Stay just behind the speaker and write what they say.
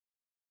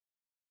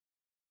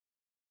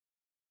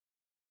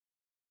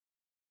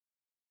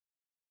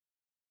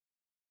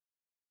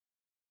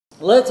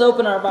Let's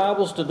open our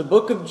Bibles to the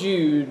book of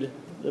Jude.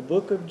 The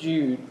book of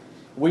Jude.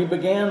 We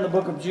began the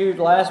book of Jude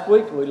last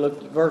week. We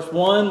looked at verse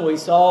 1. We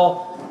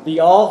saw the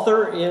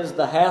author is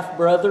the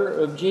half-brother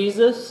of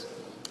Jesus,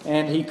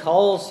 and he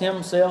calls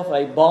himself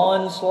a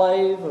bond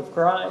slave of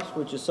Christ,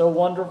 which is so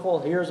wonderful.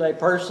 Here's a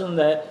person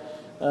that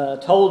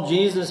told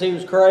Jesus he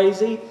was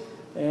crazy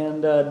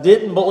and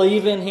didn't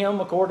believe in him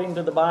according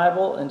to the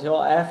Bible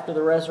until after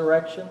the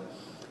resurrection.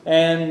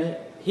 And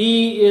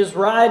he is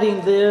writing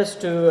this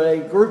to a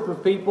group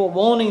of people,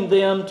 wanting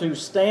them to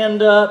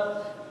stand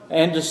up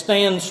and to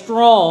stand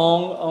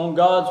strong on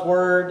God's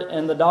Word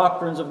and the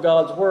doctrines of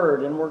God's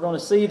Word. And we're going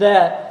to see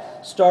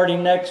that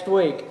starting next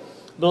week.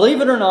 Believe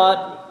it or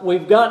not,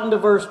 we've gotten to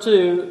verse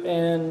 2,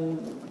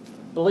 and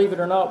believe it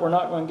or not, we're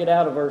not going to get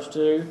out of verse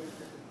 2.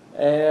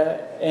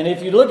 And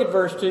if you look at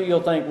verse 2,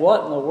 you'll think,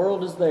 what in the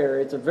world is there?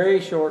 It's a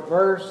very short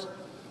verse,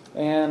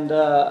 and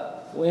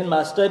in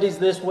my studies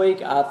this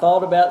week, I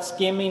thought about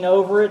skimming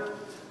over it,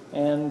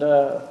 and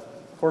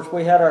of course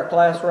we had our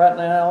class right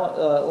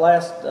now,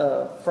 last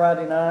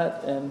Friday night,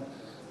 and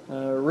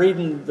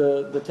reading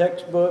the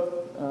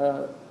textbook.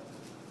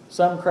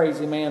 Some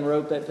crazy man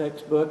wrote that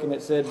textbook, and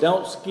it said,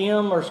 don't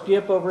skim or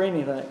skip over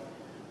anything.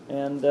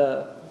 And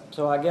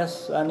so I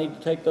guess I need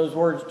to take those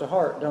words to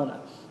heart, don't I?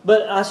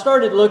 But I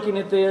started looking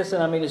at this,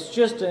 and I mean, it's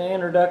just an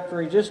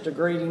introductory, just a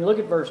greeting. Look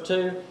at verse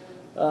 2.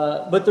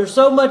 But there's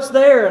so much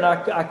there, and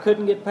I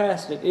couldn't get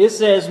past it. It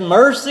says,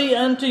 mercy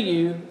unto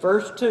you,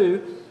 verse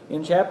 2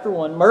 in chapter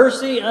 1,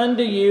 mercy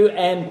unto you,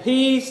 and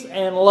peace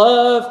and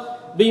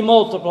love be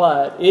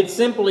multiplied. It's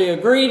simply a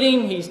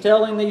greeting. He's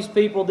telling these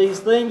people these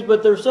things,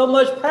 but there's so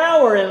much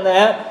power in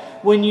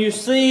that when you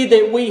see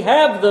that we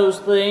have those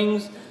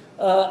things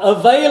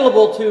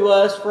available to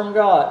us from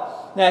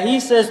God. Now, he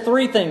says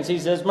three things. He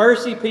says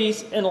mercy,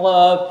 peace, and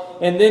love,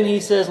 and then he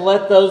says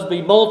let those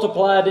be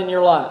multiplied in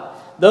your life.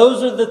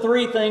 Those are the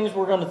three things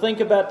we're going to think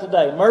about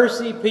today.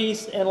 Mercy,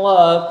 peace, and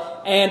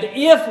love. And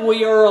if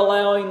we are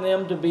allowing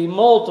them to be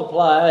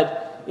multiplied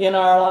in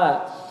our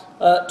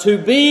life. To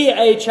be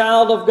a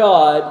child of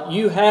God,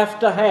 you have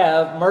to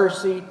have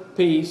mercy,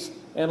 peace,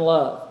 and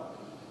love.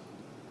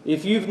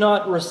 If you've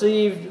not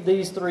received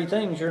these three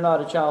things, you're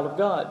not a child of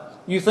God.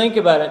 You think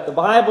about it. The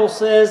Bible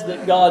says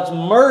that God's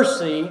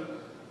mercy,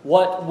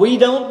 what we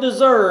don't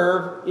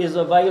deserve, is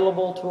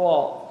available to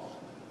all.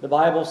 The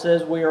Bible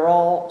says we are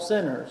all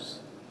sinners.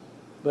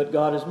 But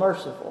God is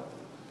merciful.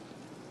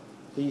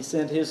 He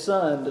sent His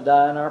Son to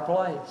die in our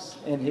place.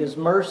 And His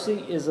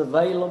mercy is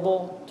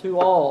available to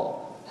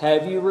all.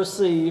 Have you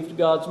received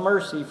God's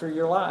mercy for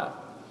your life?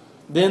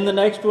 Then the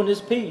next one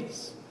is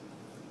peace.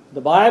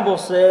 The Bible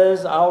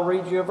says, I'll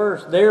read you a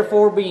verse.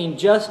 Therefore, being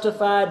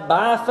justified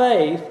by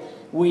faith,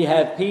 we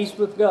have peace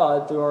with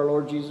God through our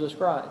Lord Jesus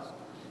Christ.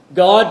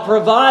 God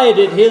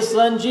provided His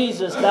Son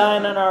Jesus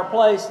dying in our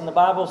place, and the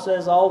Bible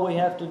says all we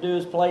have to do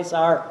is place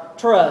our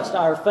trust,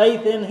 our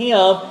faith in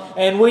Him,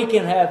 and we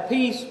can have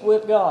peace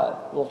with God.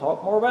 We'll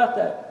talk more about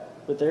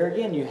that. But there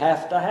again, you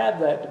have to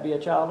have that to be a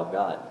child of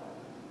God.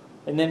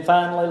 And then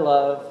finally,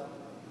 love.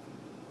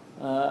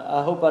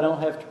 I hope I don't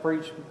have to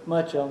preach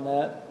much on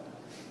that.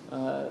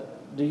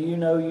 Do you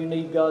know you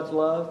need God's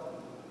love?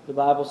 The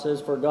Bible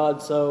says, for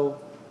God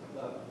so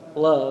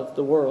loved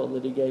the world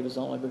that He gave His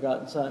only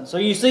begotten Son. So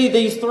you see,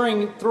 these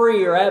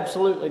three are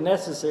absolutely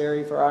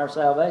necessary for our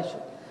salvation.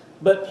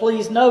 But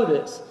please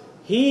notice,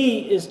 He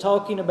is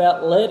talking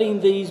about letting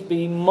these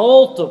be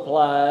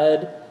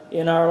multiplied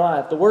in our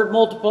life. The word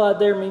multiplied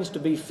there means to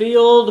be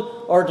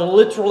filled or to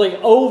literally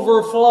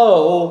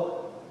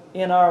overflow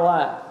in our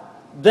life.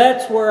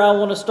 That's where I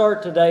want to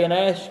start today and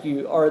ask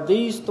you, are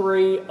these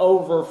three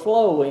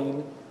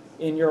overflowing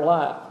in your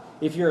life?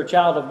 If you're a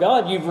child of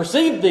God, you've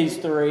received these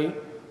three.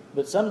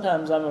 But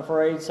sometimes I'm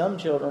afraid some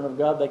children of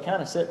God, they kind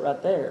of sit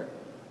right there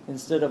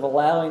instead of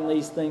allowing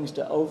these things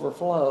to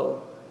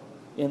overflow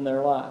in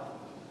their life.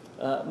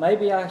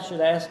 Maybe I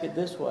should ask it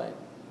this way.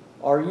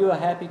 Are you a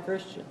happy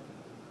Christian?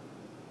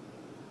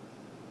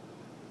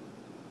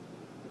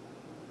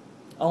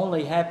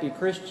 Only happy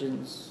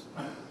Christians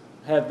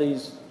have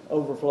these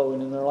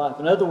overflowing in their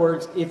life. In other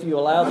words, if you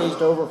allow these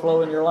to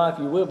overflow in your life,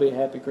 you will be a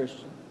happy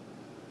Christian.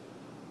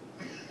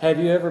 Have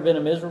you ever been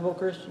a miserable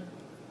Christian?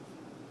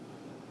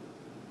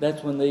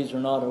 That's when these are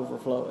not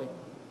overflowing.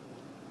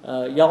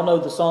 Y'all know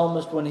the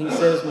psalmist when he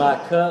says, my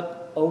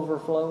cup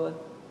overfloweth?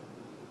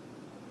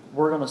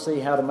 We're going to see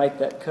how to make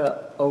that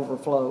cup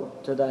overflow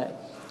today.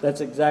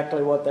 That's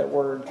exactly what that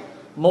word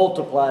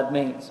multiplied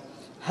means.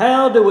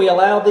 How do we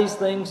allow these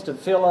things to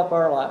fill up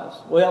our lives?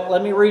 Well,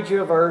 let me read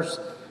you a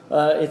verse.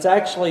 It's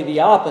actually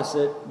the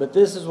opposite, but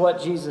this is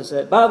what Jesus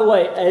said. By the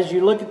way, as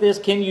you look at this,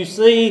 can you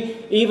see,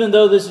 even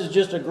though this is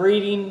just a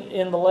greeting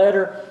in the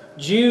letter,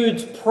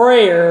 Jude's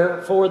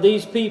prayer for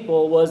these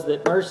people was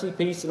that mercy,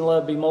 peace, and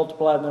love be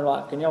multiplied in their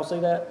life. Can y'all see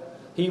that?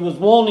 He was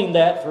wanting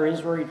that for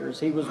his readers.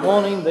 He was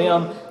wanting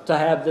them to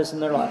have this in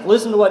their life.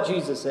 Listen to what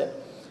Jesus said.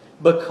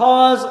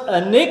 Because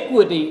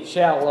iniquity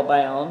shall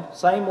abound,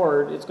 same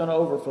word, it's going to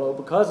overflow.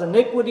 Because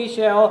iniquity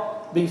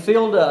shall be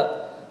filled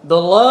up,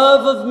 the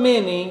love of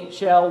many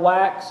shall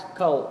wax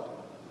cold.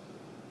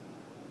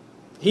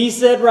 He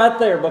said right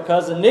there,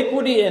 because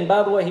iniquity, and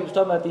by the way, he was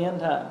talking about the end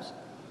times,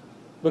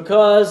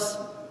 because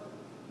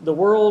the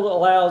world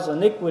allows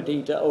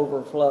iniquity to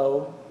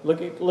overflow.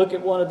 Look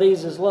at one of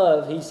these as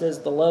love. He says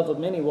the love of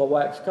many will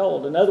wax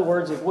cold. In other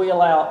words, if we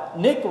allow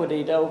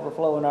iniquity to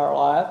overflow in our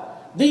life,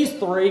 these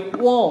three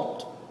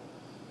won't.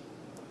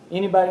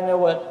 Anybody know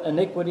what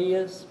iniquity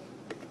is?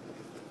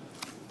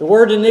 The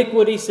word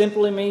iniquity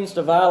simply means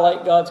to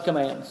violate God's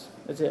commands.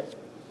 That's it.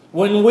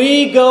 When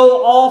we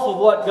go off of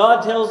what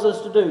God tells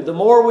us to do, the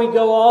more we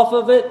go off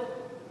of it,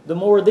 the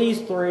more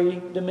these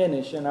three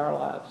diminish in our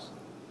lives.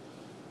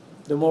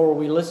 The more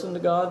we listen to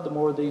God, the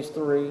more these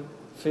three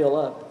fill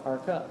up our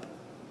cup.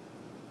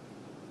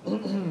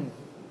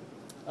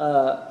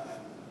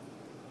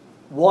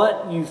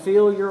 What you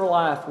fill your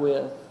life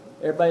with,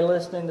 everybody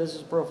listening, this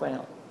is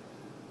profound.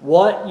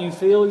 What you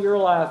fill your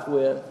life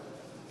with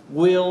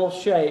will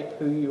shape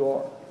who you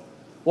are.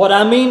 What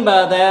I mean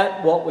by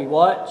that, what we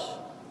watch,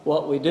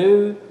 what we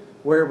do,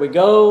 where we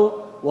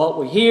go, what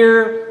we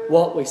hear,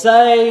 what we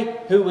say,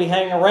 who we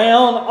hang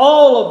around,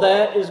 all of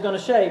that is going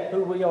to shape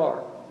who we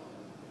are.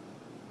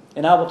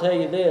 And I will tell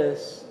you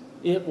this,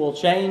 it will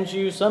change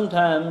you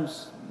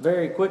sometimes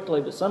very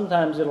quickly, but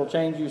sometimes it'll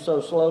change you so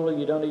slowly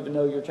you don't even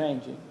know you're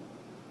changing.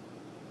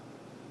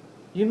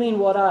 You mean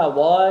what I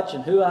watch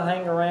and who I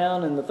hang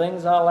around and the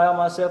things I allow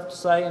myself to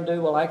say and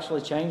do will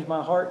actually change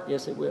my heart?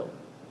 Yes, it will.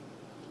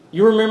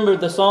 You remember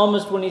the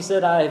psalmist when he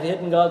said, I have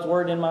hidden God's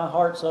word in my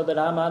heart so that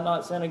I might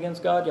not sin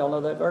against God? Y'all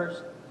know that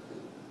verse?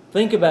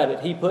 Think about it.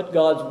 He put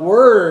God's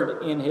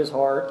word in his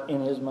heart,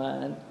 in his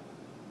mind,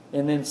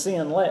 and then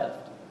sin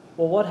left.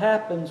 Well, what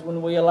happens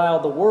when we allow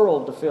the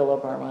world to fill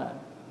up our mind?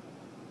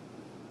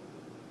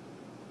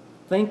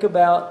 Think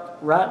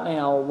about right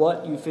now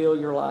what you fill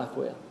your life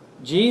with.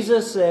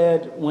 Jesus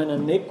said, when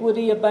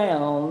iniquity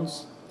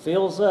abounds,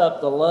 fills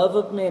up, the love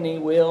of many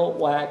will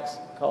wax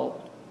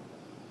cold.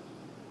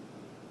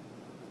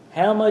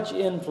 How much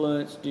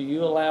influence do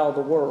you allow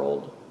the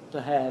world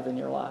to have in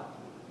your life?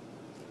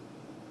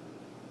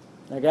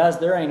 Now, guys,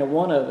 there ain't a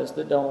one of us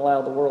that don't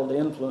allow the world to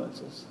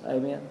influence us.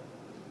 Amen.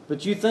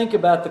 But you think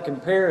about the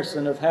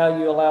comparison of how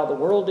you allow the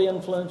world to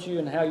influence you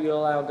and how you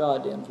allow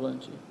God to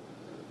influence you.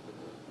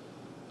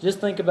 Just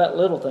think about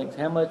little things.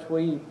 How much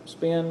we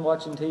spend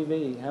watching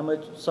TV. How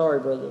much, sorry,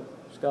 Brother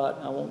Scott,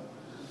 I won't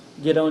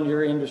get on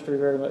your industry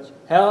very much.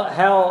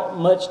 How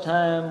much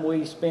time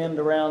we spend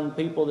around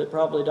people that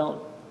probably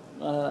don't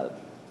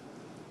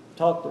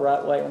talk the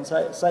right way and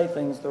say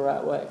things the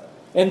right way.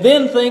 And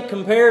then think,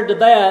 compared to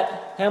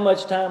that, how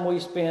much time we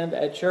spend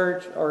at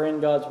church or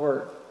in God's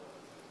Word.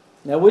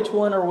 Now, which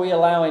one are we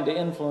allowing to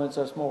influence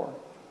us more?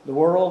 The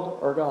world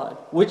or God?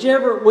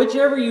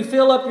 Whichever you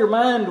fill up your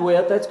mind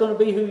with, that's going to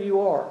be who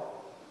you are.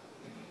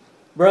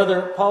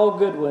 Brother Paul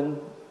Goodwin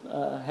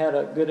had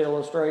a good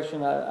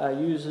illustration. I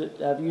use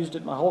it. I've used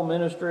it my whole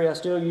ministry. I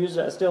still use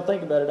it. I still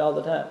think about it all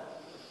the time.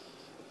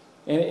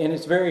 And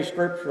it's very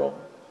scriptural.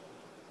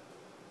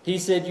 He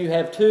said you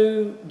have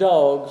two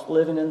dogs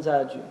living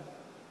inside you.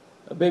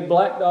 A big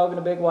black dog and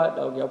a big white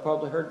dog. Y'all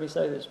probably heard me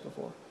say this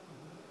before.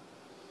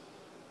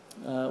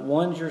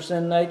 One's your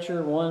sin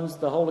nature, one's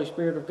the Holy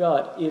Spirit of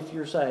God, if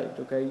you're saved.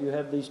 Okay, you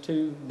have these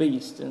two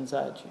beasts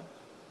inside you.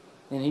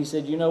 And he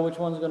said, you know which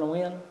one's going to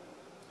win?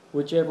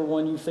 Whichever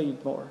one you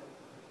feed more.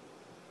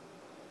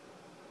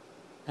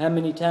 How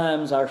many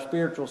times our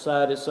spiritual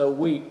side is so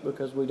weak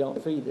because we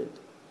don't feed it?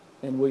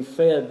 And we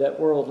fed that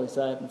worldly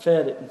side and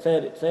fed it and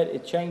fed it, fed it.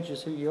 It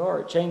changes who you are.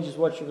 It changes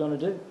what you're going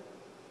to do.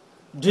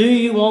 Do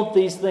you want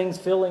these things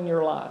filling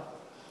your life?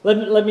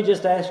 Let me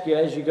just ask you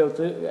as you go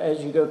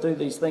through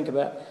these, think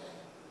about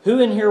who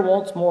in here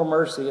wants more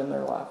mercy in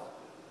their life?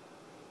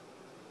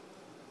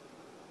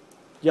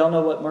 Y'all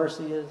know what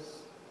mercy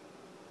is?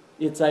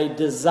 It's a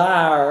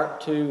desire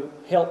to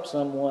help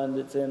someone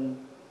that's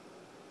in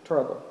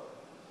trouble.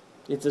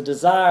 It's a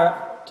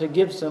desire to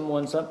give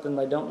someone something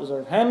they don't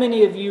deserve. How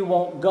many of you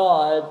want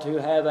God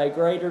to have a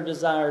greater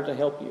desire to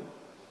help you?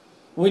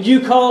 When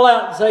you call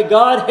out and say,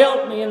 God,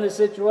 help me in this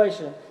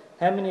situation,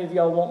 how many of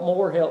y'all want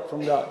more help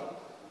from God?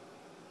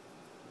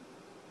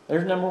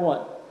 There's number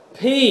one.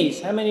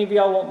 Peace. How many of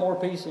y'all want more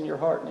peace in your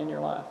heart and in your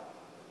life?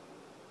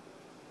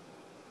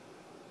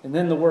 And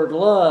then the word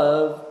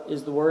love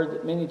is the word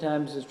that many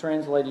times is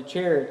translated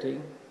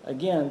charity.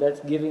 Again, that's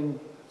giving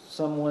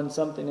someone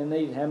something in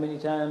need. How many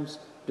times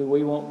do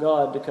we want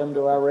God to come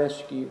to our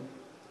rescue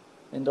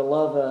and to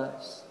love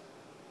us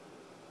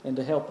and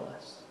to help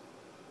us?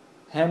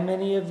 How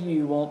many of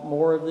you want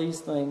more of these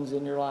things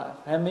in your life?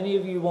 How many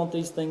of you want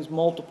these things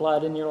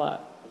multiplied in your life?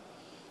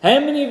 How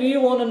many of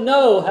you want to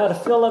know how to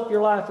fill up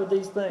your life with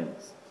these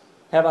things?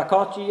 Have I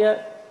caught you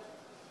yet?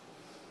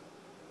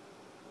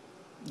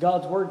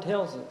 God's Word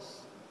tells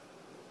us.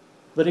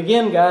 But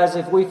again, guys,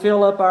 if we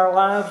fill up our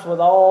lives with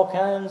all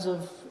kinds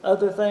of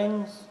other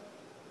things,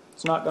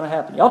 it's not going to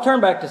happen. Y'all turn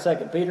back to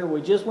 2 Peter.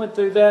 We just went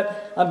through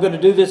that. I'm going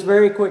to do this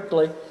very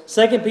quickly.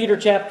 2 Peter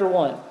chapter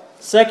 1.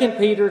 2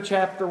 Peter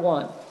chapter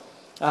 1.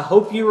 I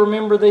hope you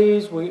remember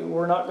these.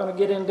 We're not going to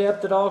get in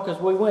depth at all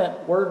because we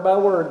went word by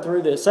word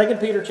through this. 2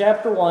 Peter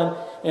chapter 1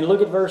 and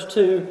look at verse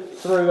 2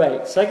 through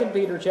 8. 2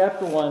 Peter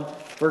chapter 1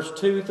 verse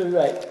 2 through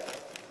 8.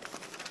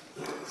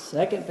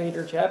 2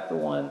 Peter chapter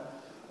 1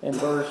 and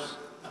verse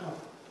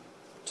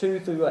 2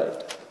 through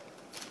 8.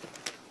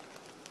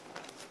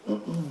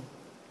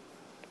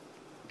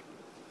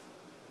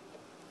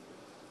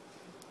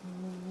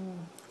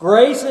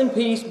 Grace and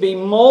peace be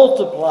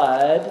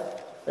multiplied.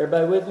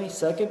 Everybody with me?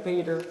 2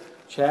 Peter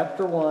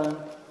chapter 1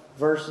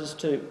 verses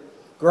 2.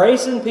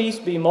 Grace and peace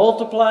be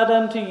multiplied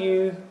unto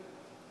you.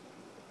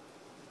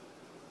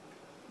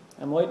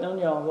 I'm waiting on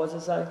y'all. What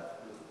does it say?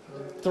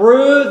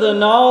 Through the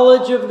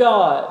knowledge of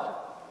God.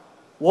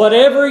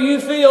 Whatever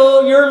you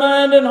fill your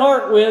mind and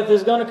heart with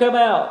is going to come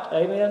out.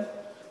 Amen.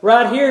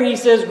 Right here he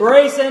says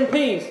grace and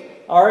peace.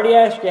 I already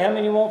asked you how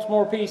many wants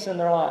more peace in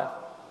their life.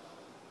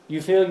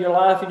 You fill your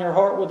life and your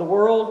heart with the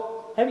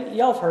world.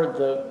 Y'all have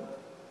heard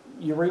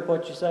you reap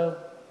what you sow?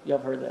 Y'all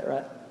have heard that,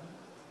 right?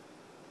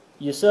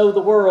 You sow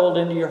the world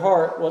into your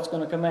heart, what's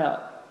going to come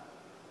out?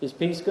 Is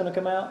peace going to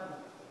come out?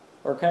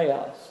 Or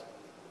chaos?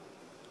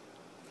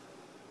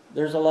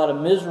 There's a lot of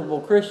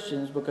miserable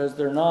Christians because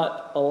they're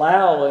not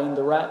allowing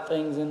the right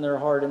things in their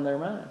heart and their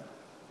mind.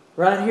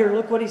 Right here,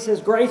 look what he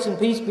says. Grace and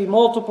peace be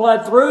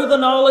multiplied through the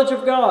knowledge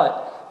of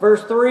God.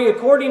 Verse 3,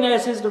 according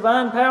as His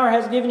divine power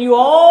has given you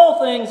all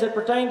things that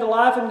pertain to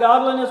life and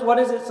godliness. What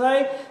does it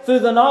say?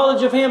 Through the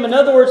knowledge of Him. In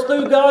other words,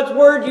 through God's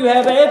Word, you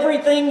have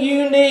everything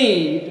you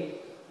need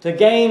to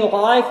gain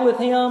life with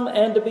Him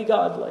and to be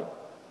godly.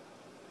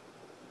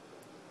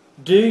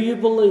 Do you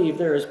believe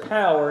there is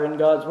power in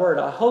God's Word?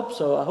 I hope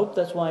so. I hope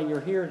that's why you're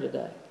here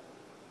today.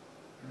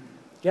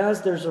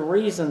 Guys, there's a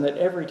reason that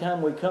every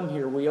time we come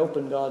here, we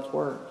open God's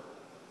Word.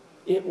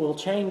 It will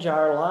change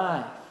our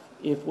life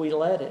if we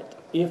let it.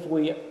 If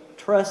we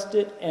trust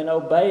it and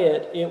obey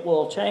it, it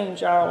will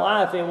change our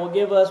life. It will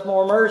give us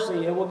more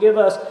mercy. It will give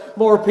us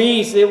more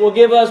peace. It will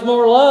give us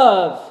more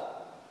love.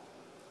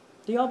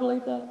 Do y'all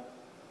believe that?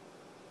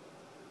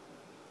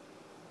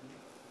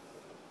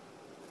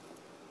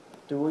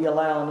 Do we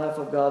allow enough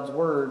of God's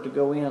Word to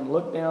go in?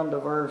 Look down to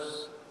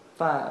verse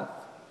 5.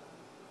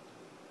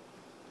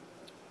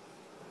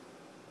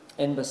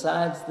 And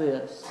besides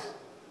this,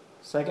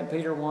 2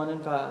 Peter 1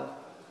 and 5,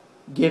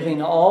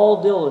 giving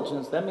all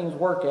diligence, that means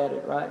work at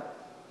it, right?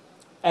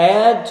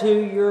 Add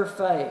to your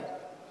faith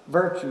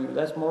virtue,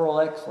 that's moral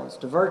excellence.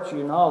 To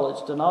virtue,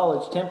 knowledge. To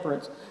knowledge,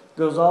 temperance.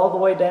 Goes all the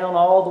way down,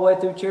 all the way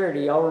through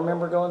charity. Y'all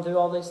remember going through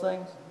all these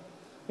things?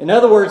 In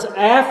other words,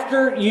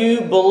 after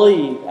you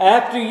believe,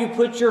 after you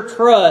put your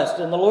trust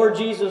in the Lord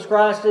Jesus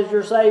Christ as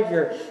your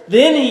Savior,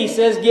 then he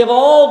says, give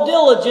all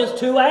diligence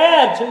to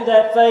add to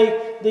that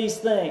faith these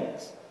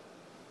things.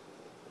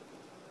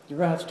 You're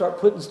going to have to start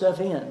putting stuff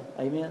in.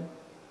 Amen?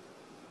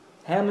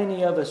 How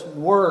many of us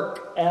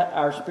work at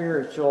our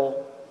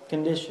spiritual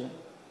condition?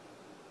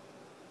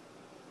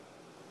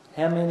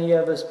 How many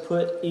of us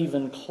put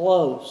even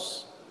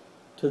close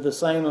to the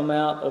same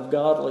amount of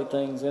godly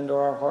things into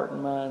our heart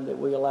and mind that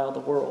we allow the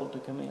world to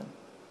come in?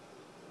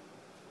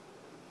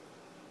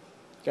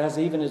 Guys,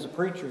 even as a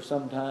preacher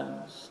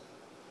sometimes,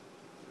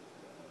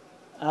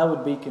 I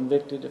would be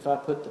convicted if I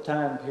put the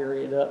time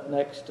period up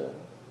next to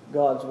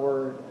God's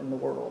Word and the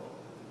world.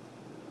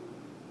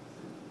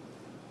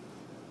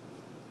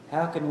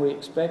 How can we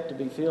expect to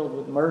be filled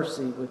with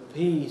mercy, with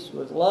peace,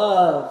 with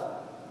love,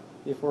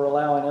 if we're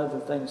allowing other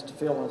things to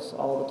fill us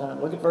all the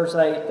time? Look at verse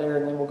 8 there,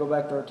 and then we'll go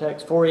back to our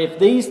text. For if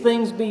these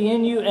things be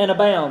in you and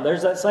abound,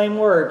 there's that same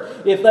word.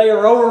 If they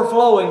are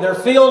overflowing, they're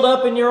filled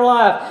up in your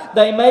life,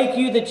 they make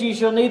you that you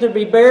shall neither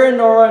be barren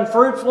nor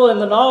unfruitful in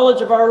the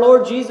knowledge of our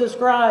Lord Jesus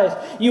Christ.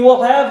 You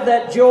will have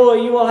that joy,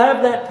 you will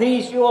have that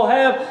peace, you will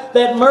have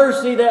that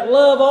mercy, that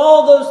love,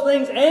 all those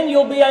things, and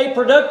you'll be a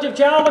productive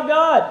child of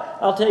God.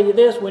 I'll tell you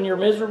this, when you're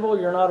miserable,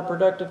 you're not a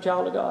productive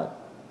child of God.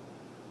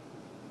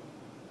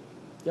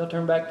 Y'all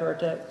turn back to our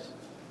text.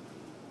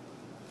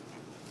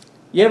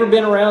 You ever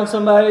been around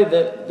somebody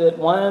that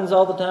whines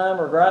all the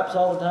time or gripes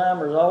all the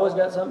time or has always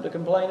got something to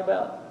complain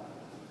about?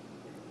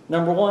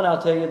 Number one,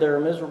 I'll tell you, they're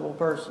a miserable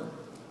person.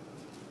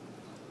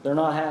 They're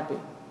not happy.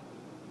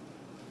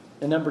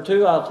 And number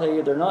two, I'll tell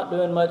you, they're not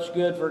doing much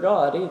good for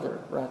God either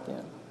right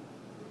then.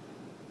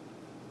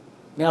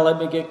 Now let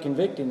me get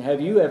convicting.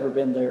 Have you ever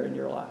been there in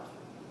your life?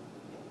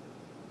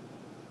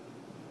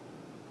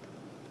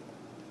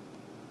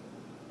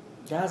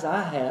 Guys,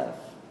 I have.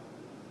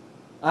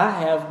 I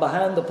have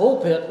behind the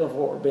pulpit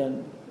before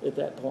been at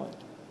that point.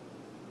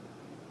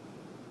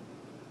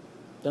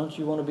 Don't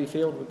you want to be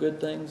filled with good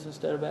things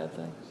instead of bad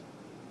things?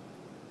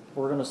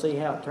 We're going to see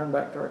how. Turn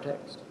back to our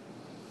text.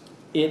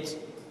 It's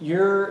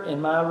your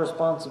and my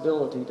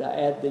responsibility to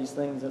add these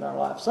things in our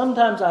life.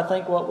 Sometimes I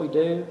think what we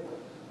do,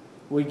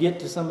 we get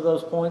to some of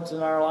those points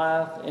in our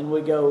life and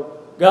we go,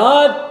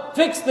 God,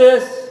 fix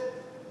this.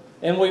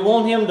 And we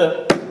want Him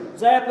to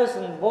zap us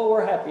and, well,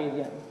 we're happy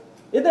again.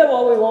 Isn't that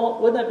what we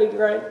want? Wouldn't that be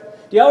great?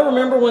 Do y'all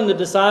remember when the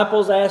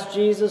disciples asked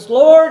Jesus,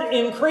 Lord,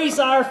 increase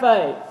our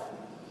faith?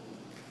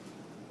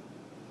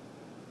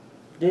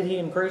 Did he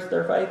increase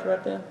their faith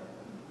right then?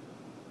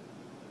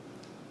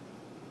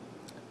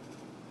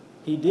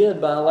 He did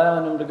by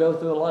allowing them to go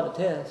through a lot of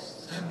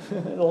tests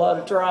and a lot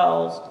of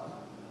trials.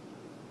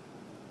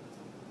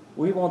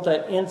 We want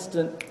that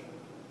instant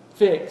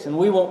fix, and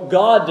we want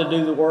God to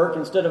do the work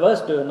instead of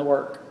us doing the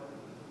work.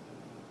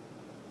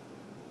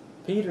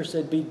 Peter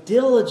said, be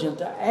diligent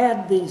to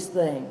add these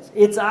things.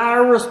 It's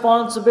our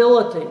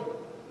responsibility.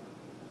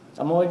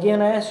 I'm going to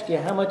again ask you,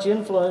 how much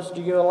influence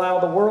do you allow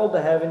the world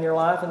to have in your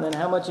life? And then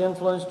how much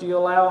influence do you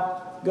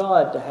allow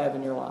God to have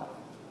in your life?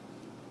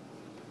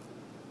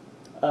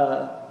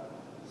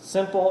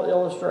 Simple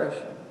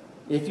illustration.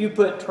 If you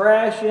put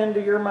trash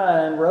into your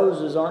mind,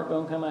 roses aren't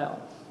going to come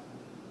out.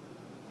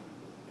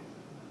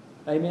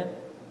 Amen?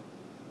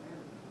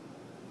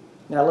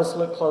 Now let's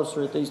look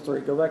closer at these three.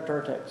 Go back to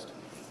our text.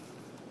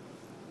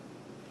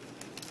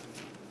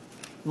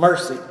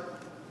 Mercy.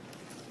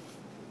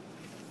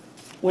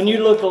 When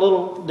you look a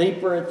little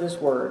deeper at this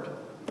word,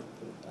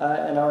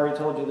 and I already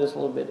told you this a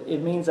little bit,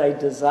 it means a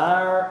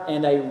desire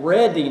and a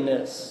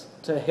readiness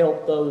to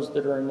help those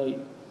that are in need.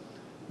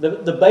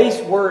 The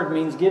base word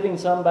means giving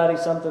somebody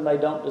something they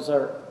don't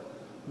deserve.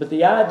 But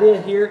the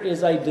idea here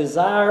is a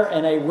desire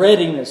and a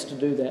readiness to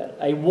do that.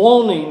 A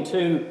wanting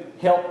to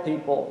help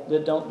people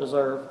that don't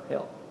deserve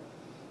help.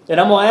 And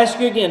I'm going to ask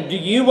you again, do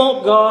you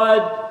want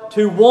God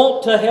to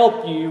want to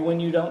help you when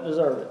you don't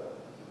deserve it?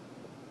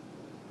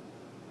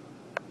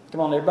 Come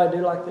on, everybody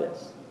do like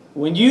this.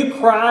 When you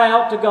cry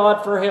out to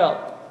God for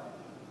help,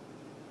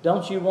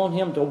 don't you want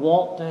Him to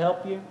want to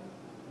help you?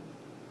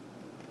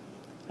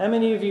 How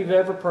many of you have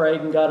ever prayed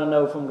and got a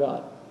no from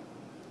God?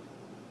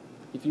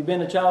 If you've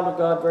been a child of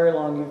God very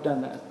long, you've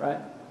done that, right?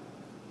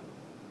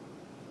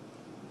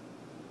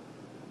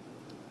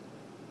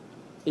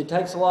 It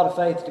takes a lot of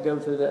faith to go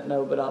through that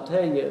no, but I'll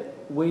tell you,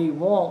 we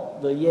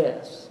want the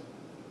yes.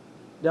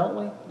 Don't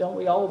we? Don't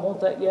we all want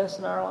that yes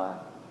in our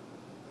life?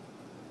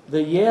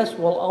 The yes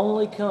will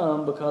only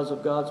come because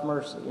of God's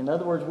mercy. In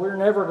other words, we're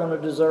never going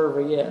to deserve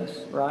a yes,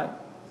 right?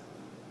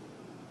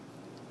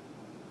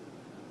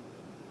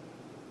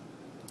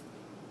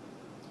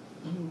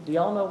 Do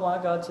y'all know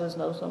why God says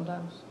no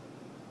sometimes?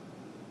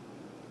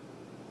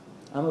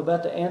 I'm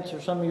about to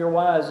answer some of your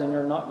whys and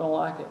you're not going to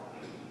like it.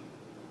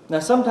 Now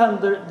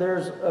sometimes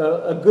there's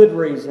a good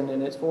reason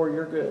and it's for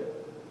your good.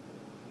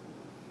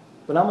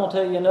 But I'm going to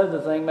tell you another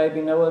thing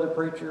maybe no other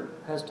preacher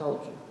has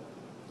told you.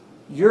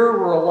 Your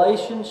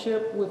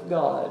relationship with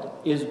God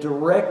is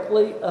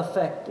directly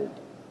affected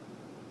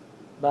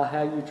by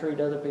how you treat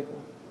other people.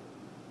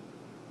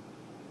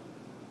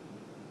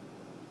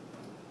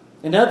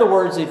 In other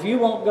words, if you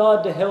want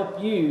God to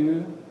help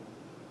you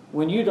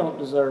when you don't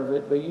deserve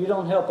it, but you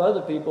don't help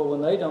other people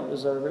when they don't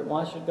deserve it,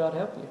 why should God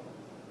help you?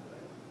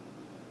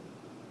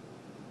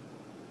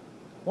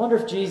 Wonder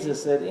if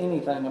Jesus said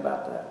anything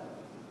about that.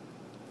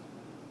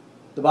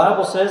 The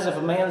Bible says if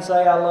a man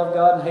say, I love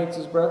God and hates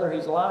his brother,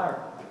 he's a liar.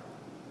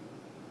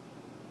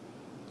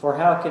 For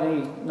how can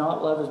he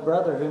not love his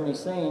brother whom he's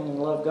seen and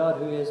love God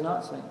who he has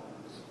not seen?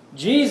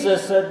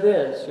 Jesus said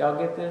this. Y'all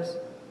get this?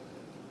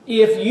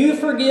 If you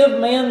forgive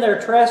men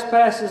their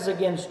trespasses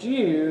against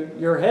you,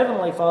 your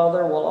heavenly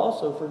Father will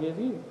also forgive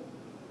you.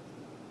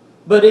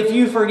 But if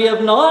you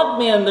forgive not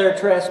men their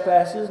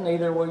trespasses,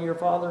 neither will your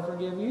Father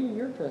forgive you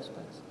your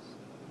trespasses.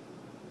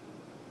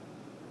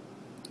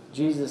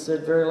 Jesus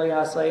said, Verily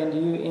I say unto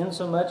you,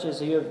 insomuch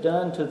as you have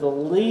done to the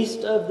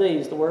least of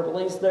these. The word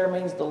least there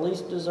means the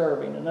least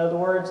deserving. In other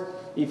words,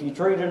 if you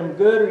treated them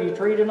good or you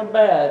treated them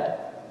bad,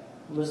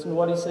 listen to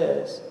what he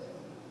says.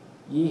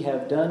 Ye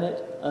have done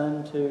it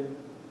unto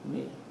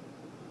me.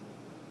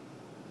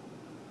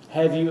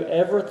 Have you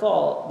ever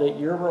thought that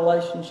your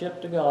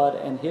relationship to God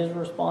and His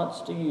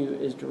response to you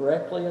is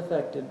directly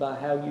affected by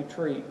how you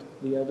treat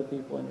the other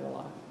people in your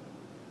life?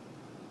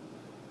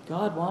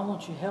 God, why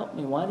won't you help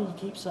me? Why do you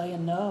keep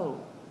saying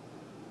no?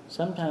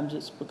 Sometimes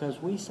it's because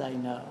we say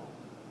no.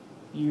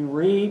 You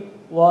reap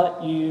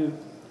what you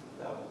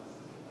sow.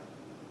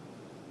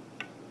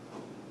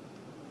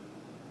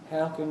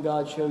 How can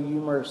God show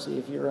you mercy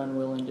if you're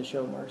unwilling to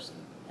show mercy?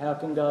 How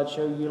can God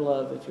show you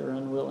love if you're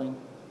unwilling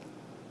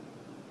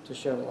to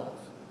show love?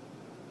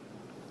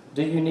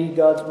 Do you need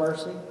God's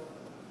mercy?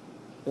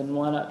 Then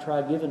why not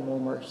try giving more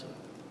mercy?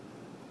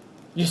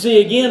 You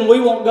see, again, we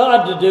want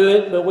God to do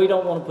it, but we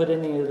don't want to put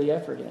any of the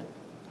effort in.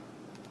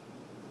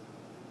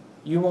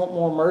 You want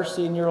more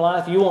mercy in your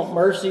life? You want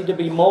mercy to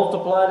be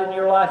multiplied in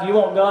your life? You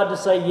want God to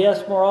say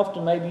yes more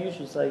often? Maybe you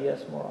should say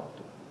yes more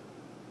often.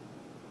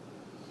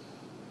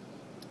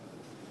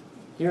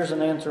 Here's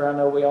an answer I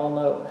know we all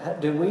know.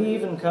 Do we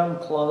even come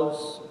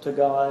close to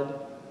God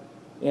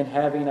in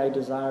having a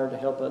desire to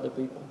help other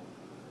people?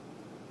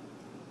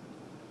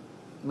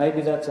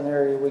 Maybe that's an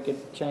area we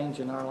could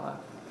change in our life.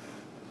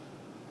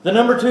 The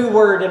number 2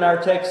 word in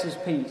our text is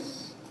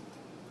peace.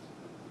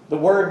 The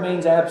word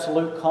means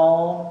absolute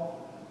calm.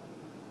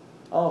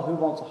 Oh, who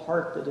wants a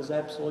heart that is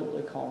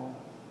absolutely calm?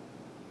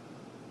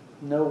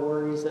 No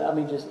worries. I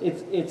mean, just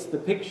it's the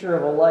picture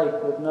of a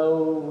lake with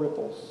no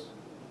ripples.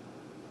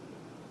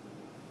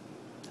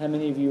 How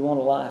many of you want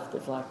a life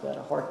that's like that,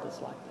 a heart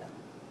that's like that?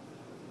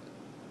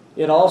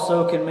 It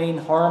also can mean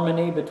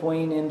harmony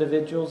between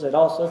individuals. It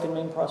also can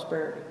mean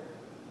prosperity.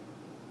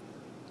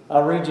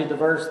 I'll read you the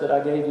verse that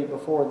I gave you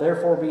before.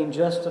 Therefore, being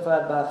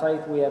justified by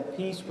faith, we have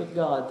peace with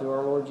God through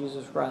our Lord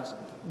Jesus Christ.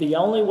 The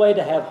only way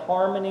to have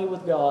harmony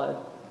with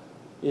God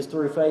is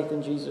through faith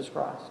in Jesus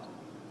Christ.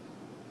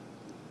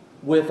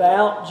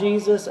 Without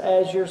Jesus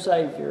as your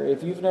Savior,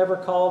 if you've never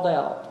called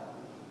out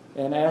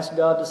and asked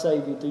God to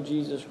save you through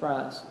Jesus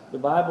Christ, the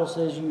Bible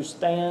says you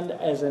stand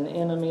as an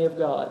enemy of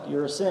God.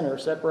 You're a sinner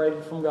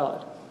separated from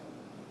God.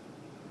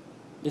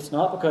 It's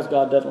not because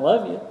God doesn't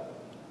love you.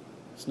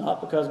 It's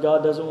not because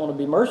God doesn't want to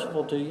be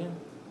merciful to you.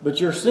 But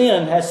your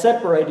sin has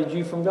separated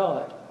you from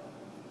God.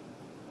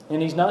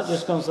 And He's not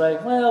just going to say,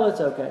 well,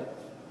 it's okay.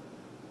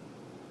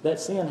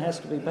 That sin has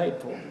to be paid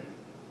for.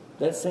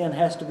 That sin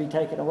has to be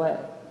taken away.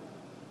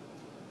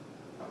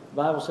 The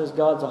Bible says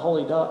God's a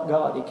holy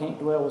God. He can't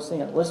dwell with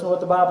sin. Listen to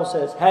what the Bible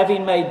says.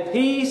 Having made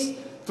peace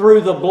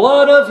through the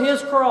blood of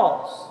His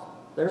cross.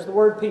 There's the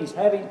word peace.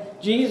 Having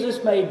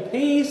Jesus made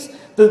peace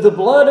through the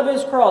blood of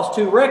His cross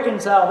to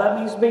reconcile. That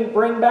means to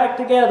bring back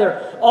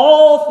together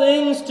all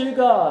things to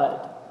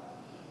God.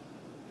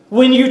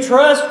 When you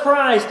trust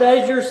Christ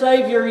as your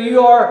Savior,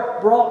 you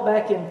are brought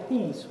back in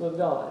peace with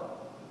God.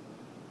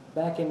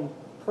 Back in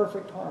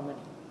perfect harmony.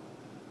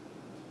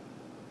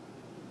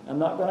 I'm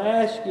not going to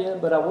ask you,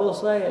 but I will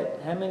say it.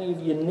 How many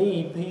of you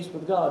need peace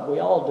with God? We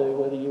all do,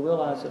 whether you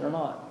realize it or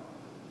not.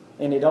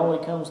 And it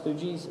only comes through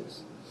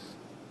Jesus.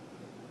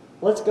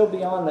 Let's go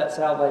beyond that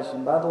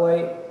salvation. By the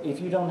way, if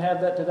you don't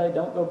have that today,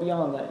 don't go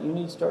beyond that. You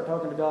need to start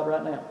talking to God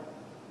right now.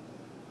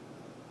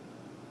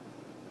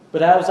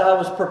 But as I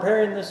was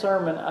preparing this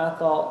sermon, I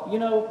thought,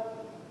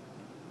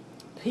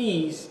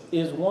 peace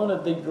is one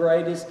of the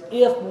greatest,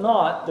 if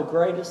not the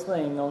greatest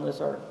thing on this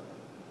earth.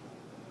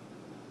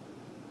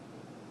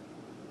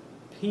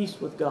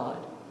 Peace with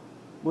God.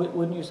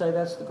 Wouldn't you say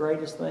that's the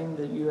greatest thing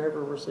that you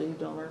ever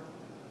received on earth?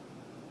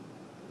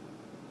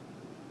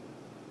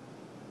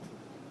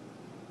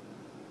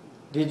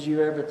 Did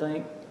you ever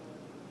think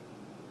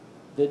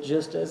that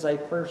just as a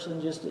person,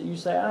 you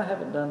say, I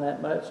haven't done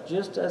that much,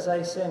 just as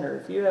a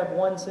sinner, if you have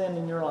one sin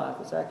in your life,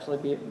 it's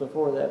actually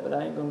before that, but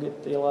I ain't going to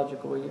get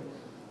theological with you.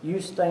 You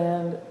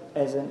stand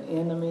as an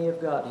enemy of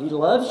God. He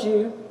loves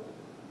you,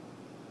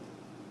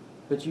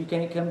 but you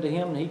can't come to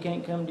Him and He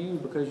can't come to you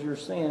because your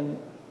sin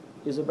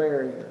is a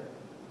barrier.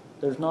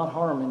 There's not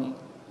harmony.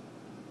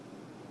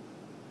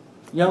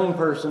 Young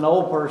person,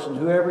 old person,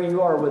 whoever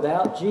you are,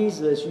 without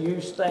Jesus,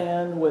 you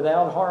stand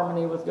without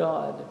harmony with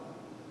God.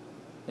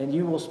 And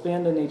you will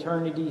spend an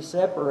eternity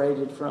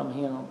separated from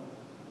Him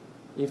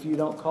if you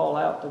don't call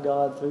out to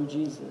God through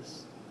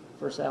Jesus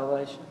for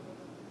salvation.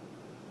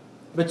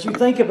 But you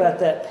think about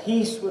that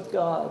peace with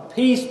God,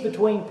 peace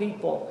between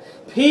people,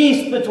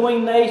 peace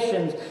between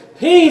nations,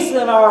 peace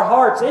in our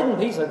hearts. Isn't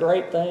peace a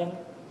great thing?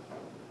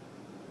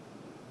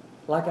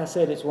 Like I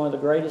said, it's one of the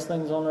greatest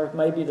things on earth,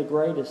 maybe the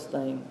greatest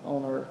thing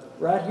on earth.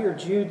 Right here,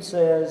 Jude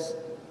says,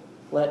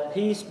 let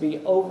peace be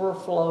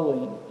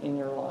overflowing in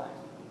your life.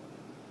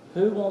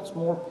 Who wants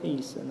more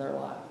peace in their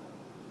life?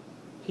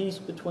 Peace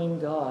between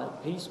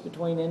God, peace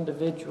between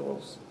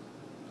individuals.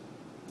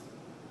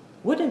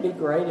 Wouldn't it be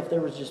great if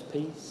there was just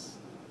peace?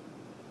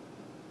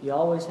 You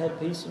always had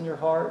peace in your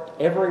heart.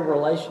 Every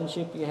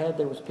relationship you had,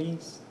 there was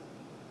peace.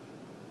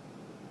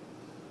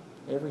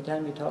 Every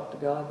time you talked to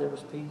God, there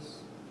was peace.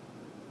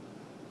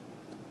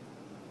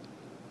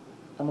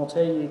 I'm going to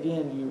tell you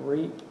again, you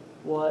reap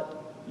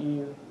what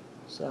you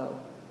sow.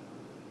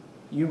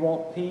 You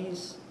want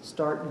peace?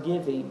 Start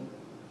giving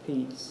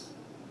peace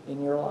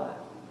in your life.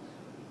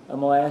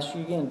 I'm going to ask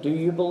you again, do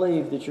you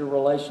believe that your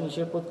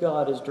relationship with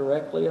God is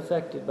directly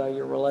affected by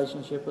your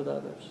relationship with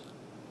others?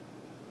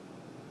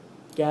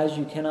 Guys,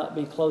 you cannot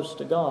be close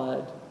to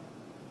God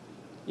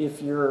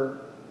if you're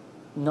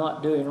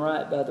not doing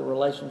right by the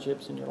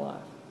relationships in your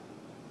life.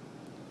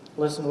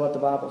 Listen to what the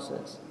Bible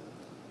says.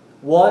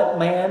 What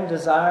man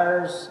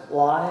desires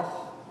life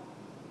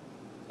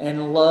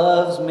and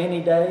loves many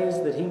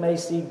days that he may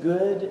see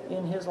good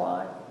in his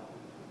life?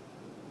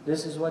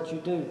 This is what you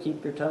do.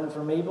 Keep your tongue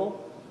from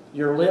evil,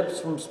 your lips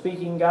from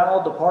speaking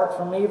guile, depart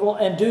from evil,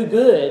 and do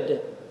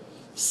good.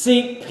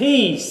 Seek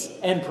peace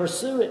and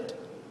pursue it.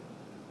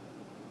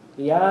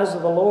 The eyes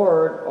of the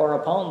Lord are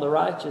upon the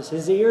righteous.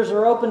 His ears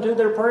are open to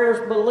their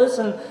prayers, but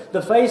listen,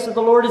 the face of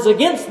the Lord is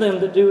against them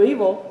that do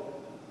evil.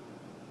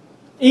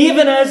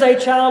 Even as a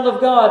child of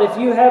God, if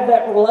you have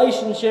that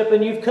relationship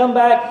and you've come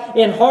back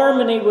in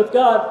harmony with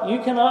God, you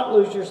cannot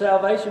lose your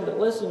salvation. But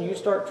listen, you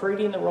start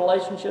treating the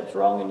relationships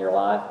wrong in your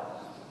life,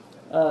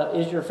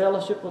 is your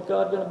fellowship with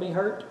God going to be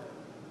hurt?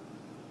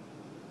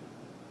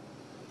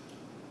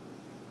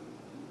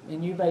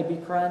 And you may be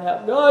crying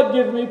out, God,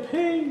 give me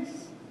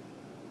peace.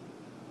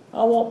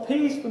 I want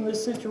peace from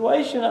this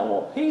situation. I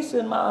want peace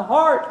in my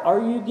heart. Are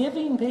you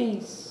giving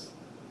peace?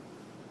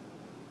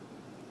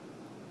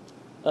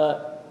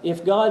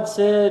 If God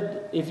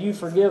said, if you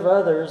forgive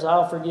others,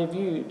 I'll forgive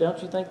you,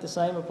 don't you think the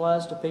same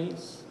applies to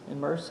peace and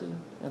mercy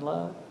and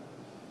love?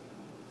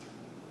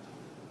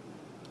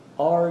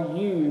 Are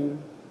you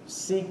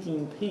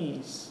seeking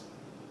peace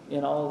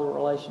in all the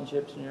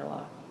relationships in your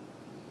life?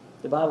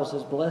 The Bible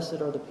says, blessed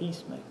are the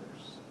peacemakers.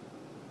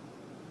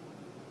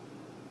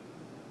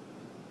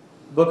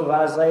 The book of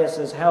Isaiah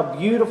says, how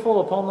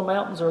beautiful upon the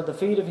mountains are the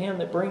feet of him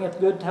that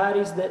bringeth good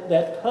tidings,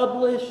 that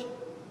publish,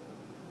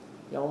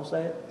 y'all want to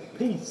say it?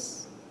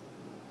 Peace.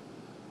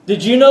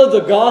 Did you know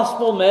the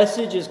gospel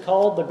message is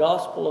called the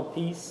gospel of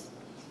peace?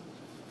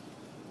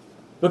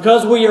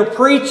 Because we are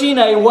preaching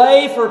a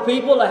way for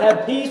people to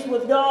have peace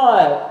with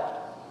God.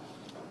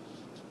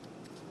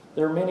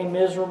 There are many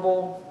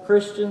miserable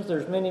Christians,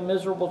 there's many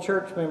miserable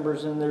church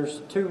members, and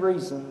there's two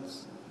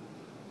reasons.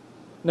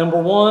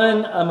 Number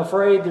one, I'm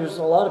afraid there's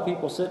a lot of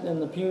people sitting in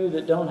the pew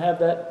that don't have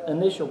that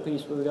initial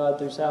peace with God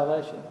through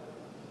salvation.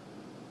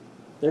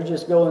 They're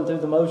just going through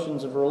the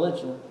motions of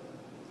religion.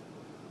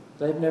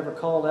 They've never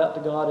called out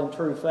to God in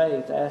true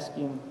faith,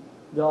 asking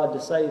God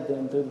to save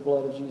them through the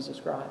blood of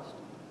Jesus Christ.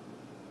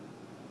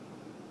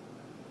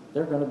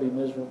 They're going to be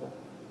miserable.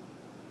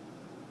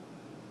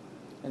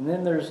 And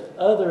then there's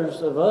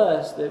others of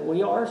us that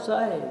we are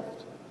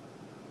saved,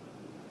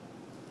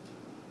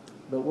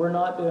 but we're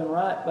not doing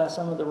right by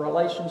some of the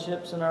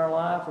relationships in our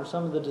life or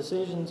some of the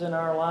decisions in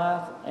our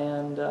life,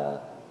 and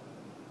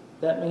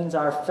that means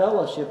our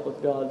fellowship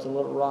with God's a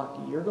little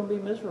rocky. You're going to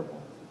be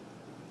miserable.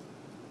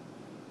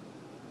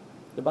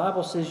 The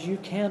Bible says you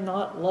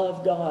cannot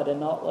love God and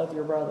not love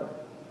your brother.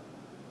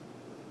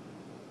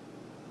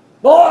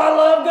 Boy, I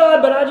love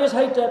God, but I just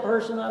hate that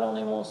person. I don't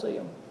even want to see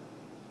him.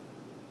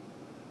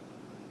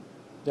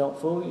 Don't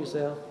fool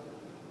yourself.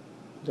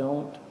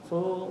 Don't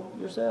fool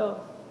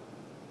yourself.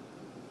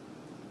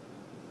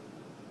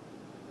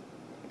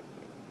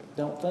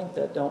 Don't think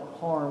that. Don't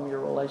harm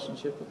your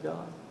relationship with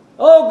God.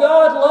 Oh,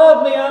 God,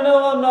 love me. I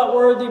know I'm not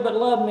worthy, but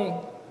love me.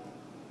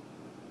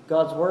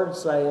 God's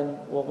word's saying,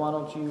 well, why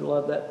don't you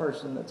love that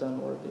person that's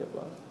unworthy of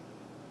love?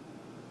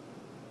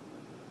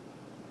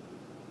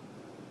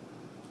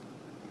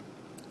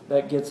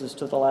 That gets us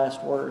to the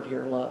last word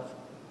here, love.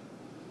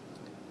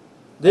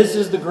 This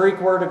is the Greek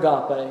word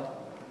agape.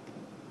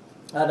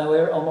 I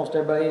know almost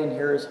everybody in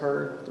here has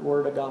heard the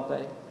word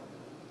agape.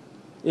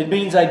 It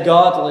means a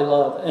godly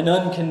love, an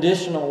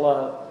unconditional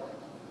love.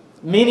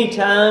 Many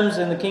times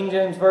in the King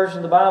James Version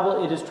of the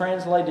Bible, it is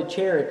translated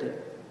charity.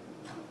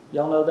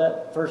 Y'all know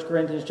that? 1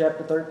 Corinthians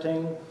chapter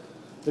 13.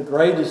 The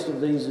greatest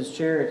of these is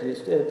charity.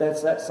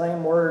 That's that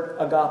same word,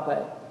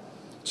 agape.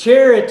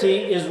 Charity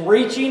is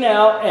reaching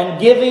out and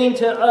giving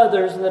to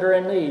others that are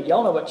in need.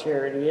 Y'all know what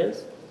charity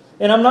is.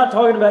 And I'm not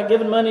talking about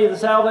giving money to the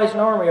Salvation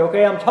Army,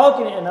 okay? I'm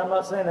talking, and I'm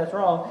not saying that's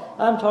wrong,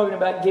 I'm talking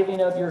about giving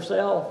of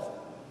yourself.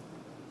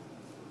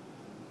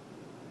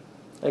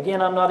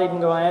 Again, I'm not even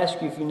going to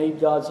ask you if you need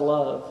God's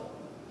love.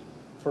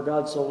 For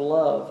God so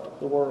loved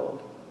the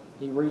world,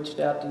 He reached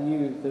out to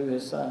you through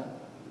His Son.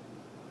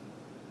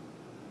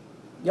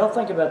 Y'all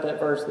think about that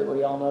verse that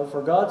we all know.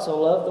 For God so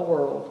loved the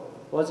world,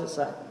 what does it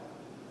say?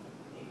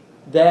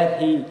 That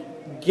He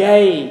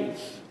gave.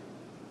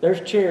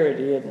 There's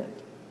charity, isn't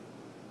it?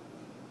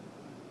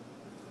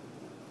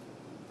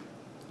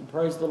 And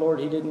praise the Lord,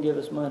 He didn't give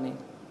us money.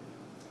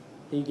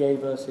 He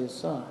gave us His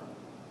Son.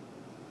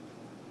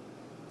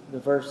 The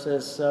verse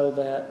says so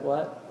that,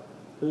 what?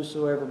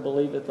 Whosoever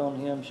believeth on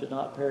Him should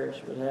not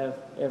perish, but have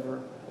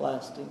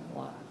everlasting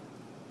life.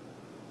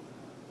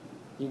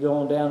 You go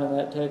on down in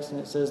that text and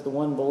it says the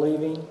one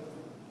believing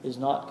is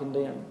not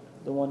condemned.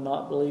 The one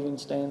not believing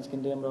stands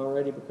condemned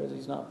already because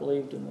he's not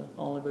believed in the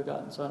only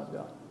begotten Son of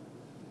God.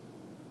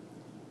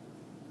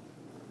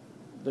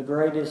 The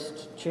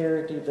greatest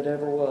charity that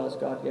ever was,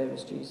 God gave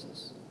us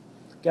Jesus.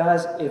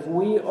 Guys, if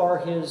we are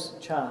His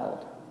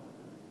child,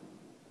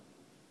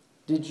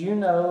 did you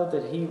know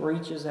that He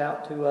reaches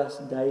out to us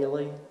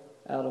daily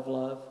out of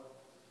love?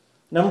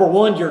 Number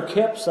one, you're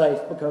kept safe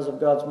because of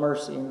God's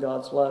mercy and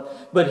God's love.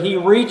 But He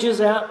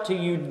reaches out to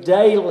you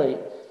daily.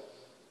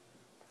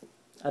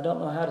 I don't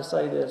know how to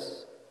say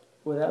this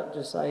without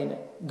just saying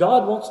it.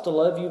 God wants to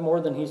love you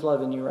more than He's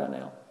loving you right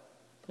now.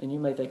 And you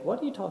may think,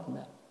 what are you talking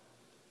about?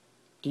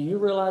 Do you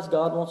realize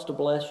God wants to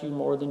bless you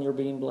more than you're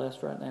being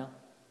blessed right now?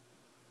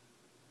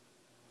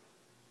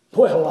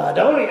 Well, why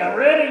don't He? I'm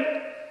ready.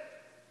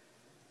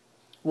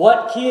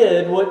 What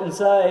kid wouldn't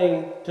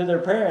say to their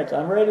parents,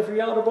 I'm ready for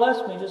y'all to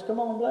bless me. Just come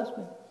on and bless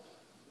me.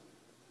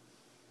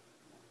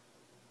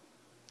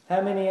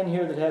 How many in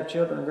here that have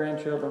children and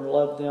grandchildren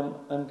love them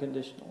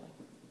unconditionally?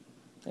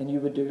 And you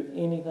would do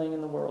anything in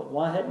the world.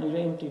 Why hadn't you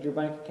emptied your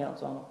bank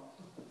accounts on them?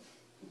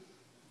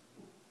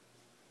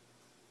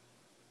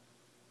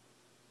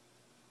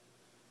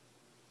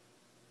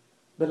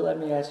 But let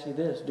me ask you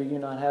this. Do you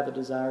not have a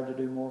desire to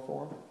do more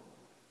for them?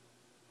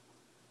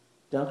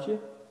 Don't you?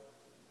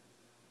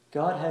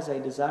 God has a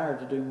desire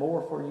to do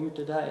more for you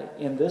today,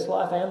 in this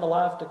life and the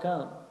life to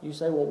come. You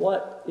say, well,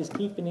 what is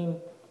keeping Him?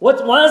 Why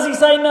does He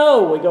say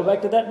no? We go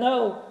back to that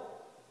no.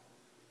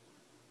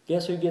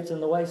 Guess who gets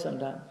in the way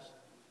sometimes?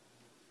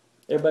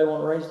 Everybody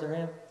want to raise their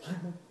hand?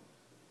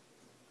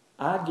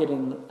 I get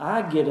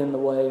in the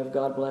way of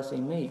God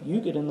blessing me.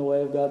 You get in the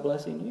way of God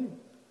blessing you.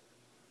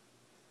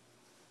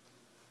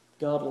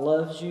 God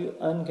loves you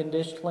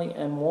unconditionally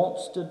and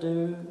wants to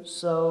do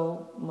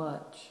so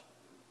much.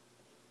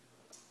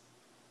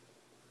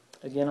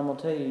 Again, I'm going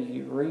to tell you,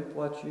 you reap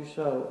what you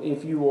sow.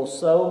 If you will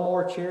sow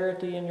more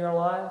charity in your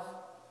life,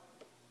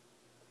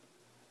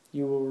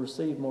 you will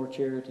receive more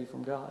charity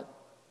from God.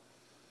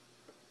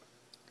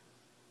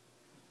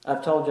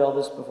 I've told y'all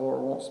this before,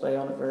 I won't stay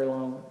on it very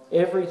long.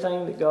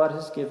 Everything that God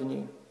has given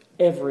you,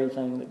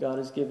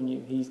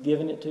 He's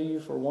given it to you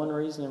for one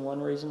reason and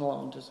one reason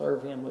alone, to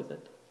serve Him with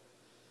it.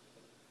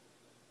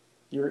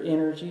 Your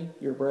energy,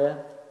 your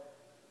breath,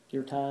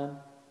 your time,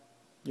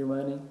 your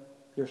money,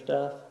 your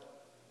stuff,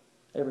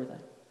 everything.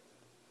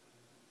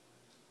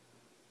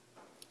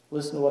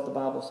 Listen to what the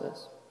Bible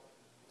says.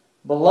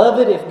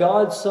 Beloved, if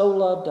God so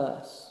loved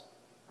us,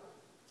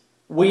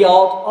 we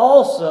ought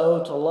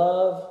also to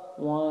love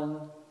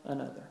one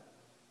another.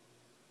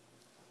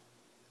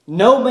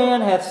 No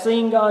man hath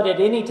seen God at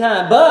any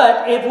time,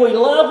 but if we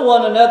love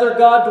one another,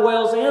 God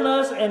dwells in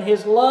us, and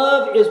His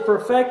love is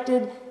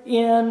perfected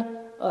in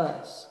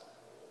us.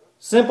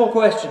 Simple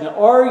question.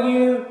 Are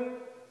you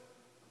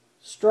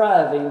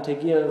striving to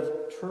give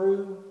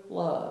true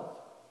love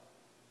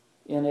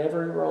in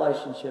every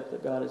relationship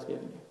that God has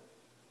given you?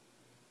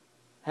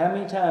 How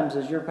many times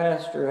as your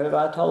pastor have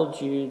I told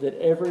you that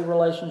every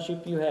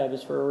relationship you have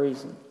is for a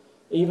reason?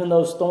 Even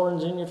those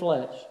thorns in your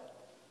flesh,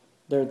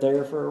 they're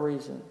there for a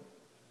reason.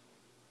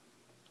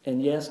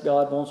 And yes,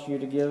 God wants you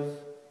to give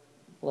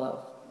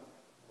love.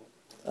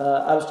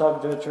 I was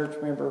talking to a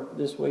church member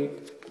this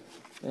week,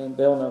 and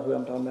they'll know who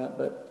I'm talking about,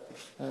 but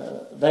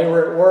they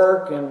were at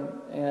work,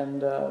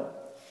 and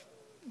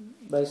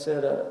they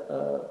said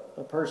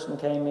a person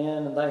came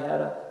in, and they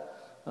had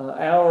an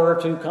hour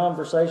or two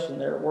conversation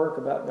there at work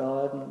about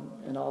God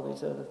and all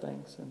these other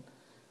things.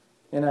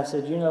 And I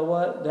said, you know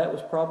what? That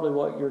was probably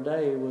what your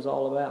day was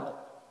all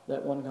about,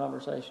 that one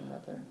conversation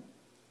right there.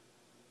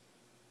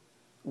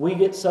 We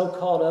get so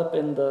caught up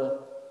in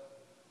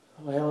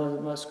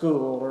my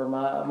school or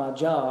my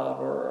job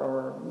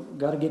or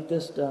got to get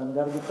this done,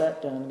 got to get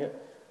that done.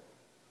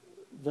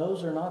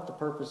 Those are not the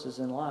purposes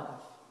in life.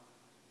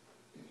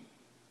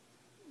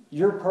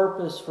 Your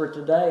purpose for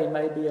today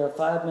may be a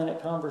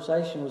 5-minute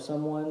conversation with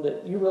someone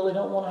that you really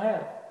don't want to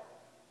have.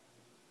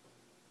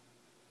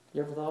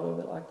 You ever thought of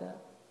it like that?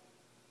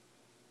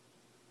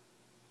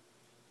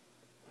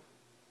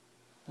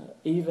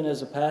 Even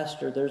as a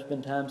pastor, there's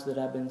been times that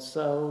I've been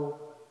so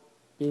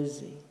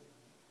busy.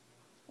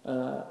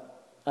 I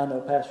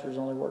know pastors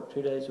only work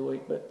 2 days a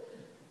week, but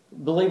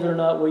believe it or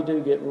not, we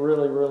do get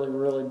really, really,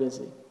 really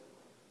busy.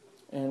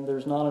 And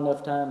there's not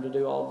enough time to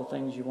do all the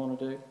things you want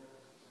to do.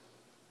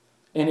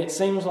 And it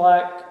seems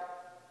like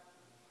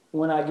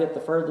when I get the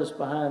furthest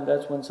behind,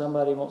 that's when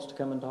somebody wants to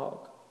come and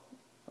talk,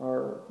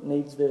 or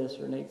needs this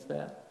or needs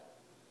that.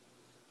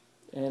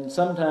 And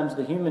sometimes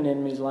the human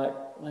enemy's like,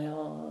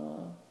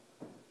 well,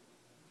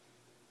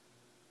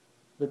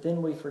 but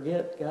then we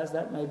forget, guys,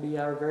 that may be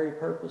our very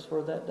purpose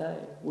for that day.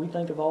 We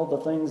think of all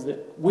the things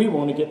that we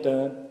want to get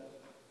done,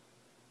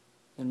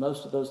 and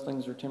most of those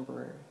things are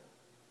temporary.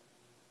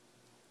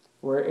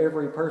 Where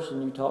every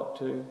person you talk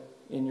to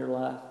in your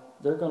life,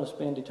 they're going to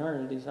spend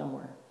eternity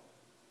somewhere.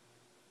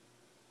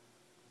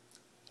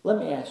 Let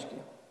me ask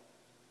you,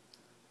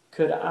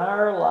 could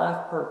our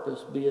life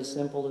purpose be as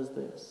simple as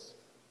this?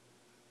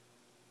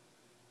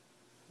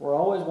 We're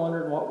always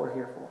wondering what we're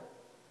here for.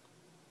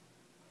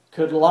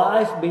 Could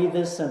life be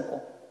this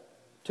simple?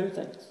 2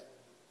 things.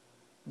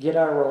 Get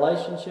our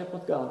relationship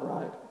with God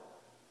right.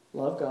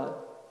 Love God.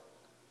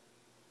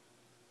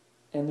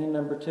 And then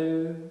number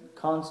 2,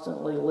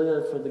 constantly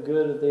live for the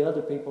good of the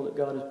other people that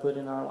God has put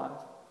in our life,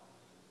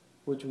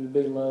 which would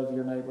be love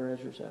your neighbor as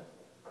yourself.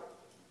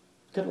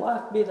 Could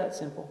life be that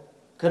simple?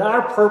 Could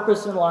our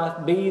purpose in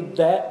life be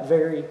that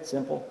very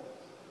simple?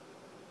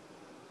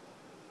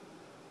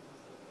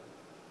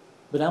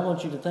 But I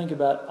want you to think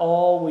about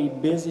all we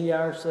busy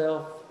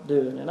ourselves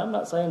doing. And I'm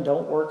not saying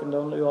don't work and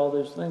don't do all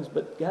those things,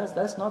 but guys,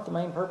 that's not the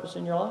main purpose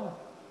in your life.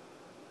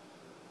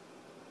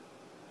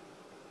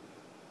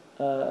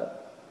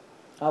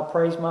 I'll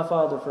praise my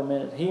father for a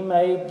minute. He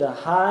made the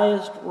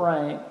highest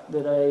rank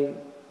that a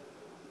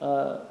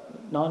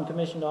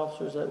non-commissioned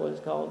officer, is that what it's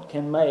called,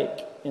 can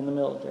make in the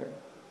military.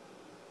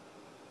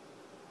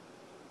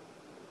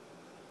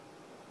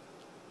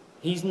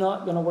 He's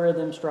not going to wear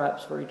them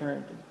stripes for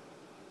eternity.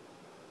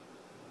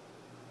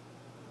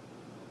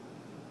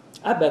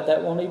 I bet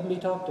that won't even be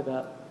talked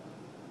about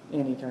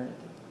in eternity.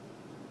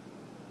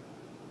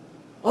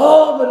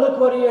 Oh, but look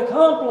what he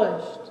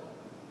accomplished.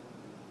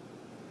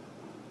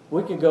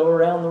 We could go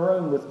around the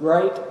room with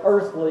great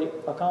earthly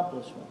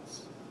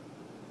accomplishments.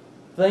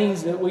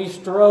 Things that we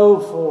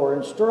strove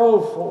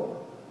for.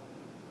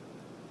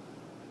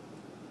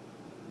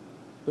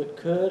 But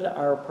could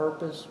our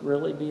purpose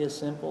really be as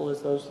simple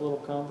as those little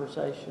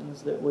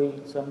conversations that we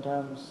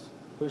sometimes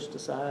pushed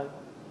aside?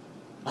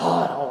 Oh,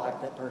 I don't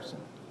like that person.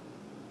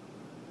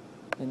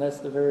 And that's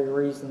the very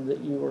reason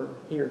that you are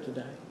here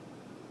today.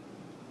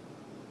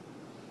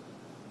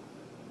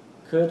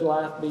 Could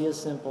life be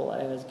as simple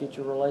as get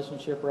your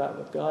relationship right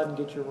with God and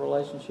get your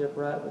relationship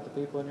right with the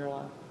people in your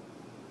life?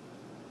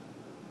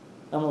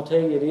 I'm going to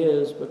tell you it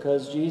is,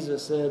 because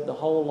Jesus said the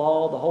whole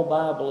law, the whole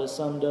Bible is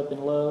summed up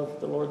in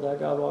love the Lord thy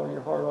God with all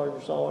your heart, all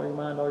your soul, all your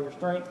mind, all your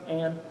strength,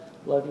 and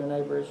love your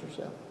neighbor as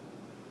yourself.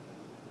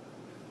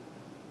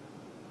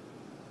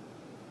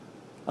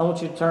 I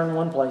want you to turn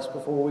one place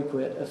before we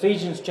quit.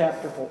 Ephesians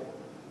chapter 4.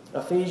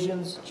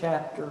 Ephesians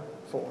chapter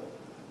 4.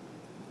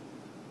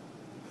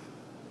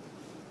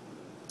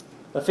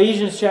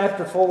 Ephesians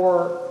chapter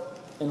 4,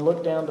 and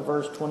look down to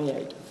verse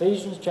 28.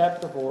 Ephesians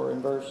chapter 4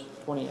 and verse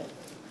 28.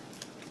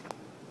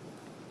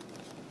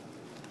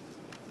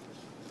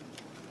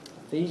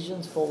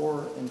 Ephesians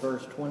 4 and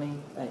verse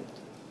 28.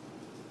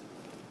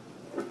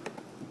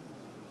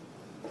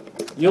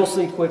 You'll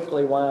see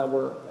quickly why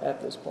we're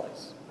at this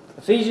place.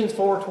 Ephesians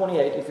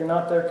 4:28. If you're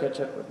not there, catch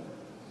up with me.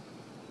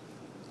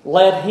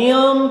 Let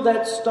him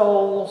that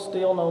stole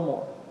steal no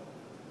more.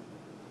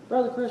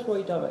 Brother Chris, what are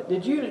you talking about?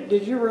 Did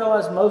you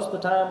realize most of the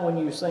time when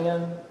you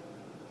sin?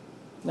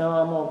 No,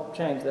 I'm going to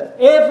change that.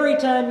 Every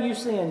time you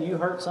sin, you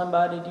hurt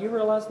somebody. Do you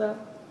realize that?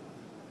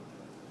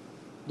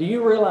 Do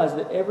you realize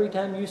that every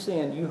time you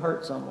sin, you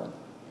hurt someone?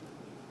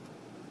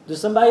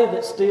 Does somebody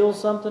that steals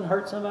something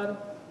hurt somebody?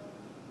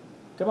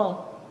 Come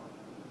on.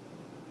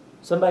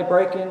 Somebody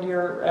break into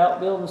your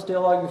outbuilding and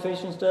steal all your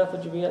fishing stuff,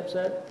 would you be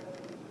upset?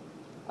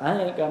 I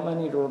ain't got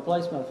money to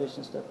replace my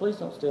fishing stuff. Please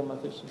don't steal my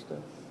fishing stuff.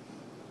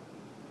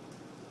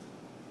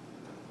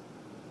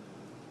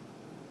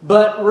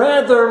 But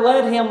rather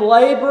let him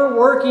labor,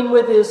 working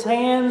with his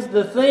hands,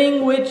 the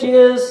thing which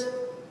is,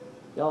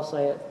 y'all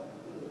say it,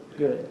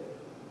 good.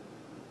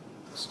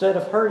 Instead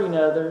of hurting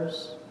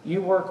others,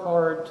 you work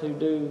hard to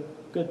do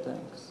good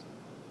things.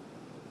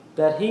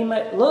 That he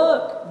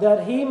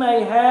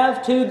may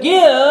have to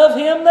give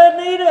him that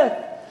needeth.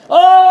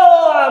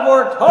 Oh, I've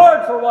worked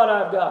hard for what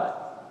I've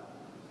got.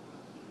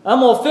 I'm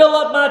going to fill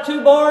up my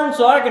 2 barns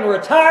so I can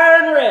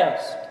retire and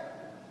rest.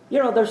 You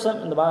know, there's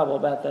something in the Bible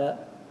about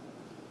that.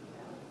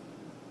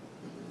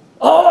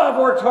 Oh, I've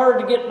worked hard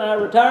to get my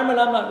retirement.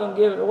 I'm not going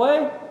to give it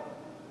away.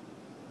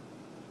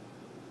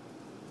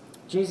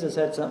 Jesus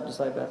had something to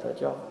say about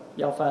that, y'all.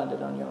 Y'all find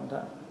it on your own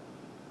time.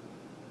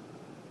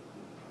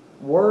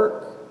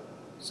 Work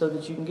so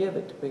that you can give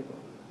it to people.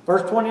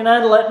 Verse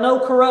 29, let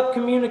no corrupt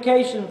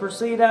communication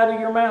proceed out of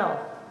your mouth.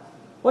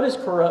 What is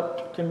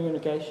corrupt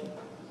communication?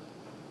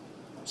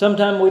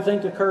 Sometimes we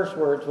think of curse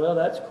words. Well,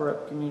 that's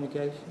corrupt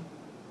communication.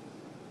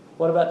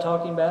 What about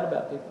talking bad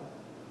about people?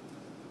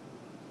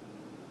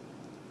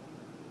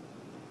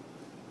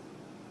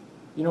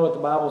 You know what the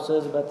Bible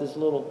says about this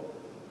little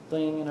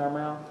thing in our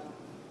mouth?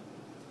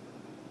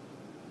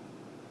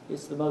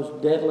 It's the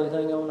most deadly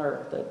thing on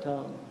earth, that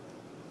tongue.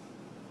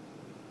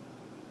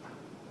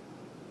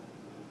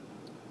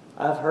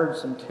 I've heard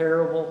some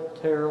terrible,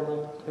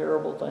 terrible,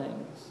 terrible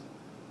things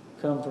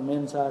come from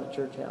inside a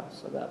church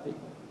house about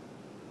people.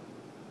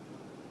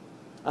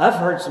 I've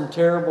heard some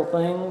terrible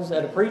things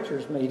at a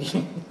preacher's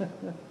meeting.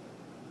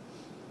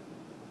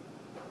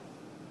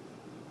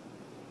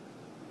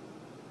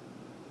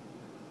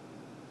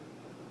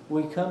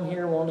 We come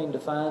here wanting to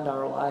find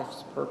our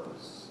life's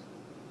purpose.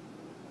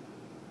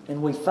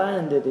 And we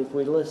find it if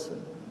we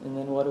listen. And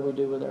then what do we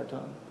do with our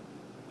tongue?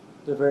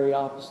 The very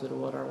opposite of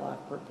what our life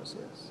purpose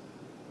is.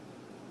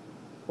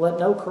 Let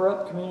no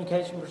corrupt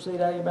communication proceed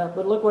out of your mouth.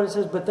 But look what it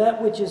says. But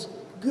that which is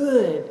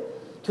good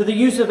to the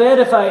use of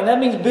edifying. That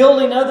means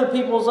building other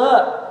people's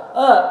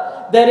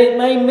up. That it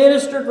may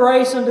minister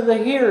grace unto the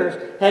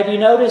hearers. Have you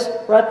noticed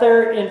right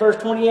there in verse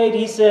 28,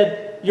 he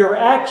said, your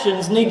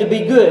actions need to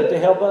be good to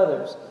help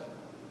others.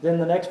 Then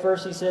the next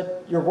verse he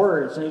said, your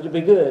words need to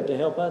be good to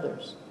help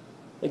others.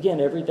 Again,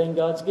 everything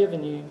God's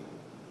given you,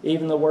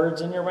 even the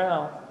words in your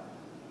mouth,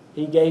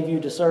 He gave you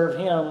to serve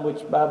Him,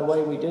 which, by the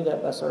way, we do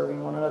that by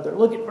serving one another.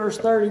 Look at verse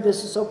 30.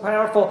 This is so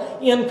powerful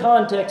in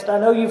context. I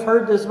know you've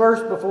heard this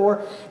verse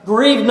before.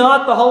 Grieve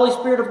not the Holy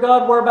Spirit of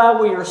God, whereby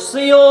we are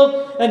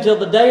sealed until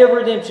the day of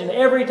redemption.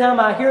 Every time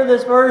I hear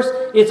this verse,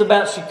 it's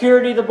about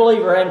security of the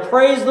believer. And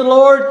praise the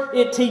Lord,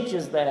 it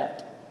teaches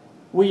that.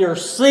 We are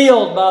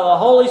sealed by the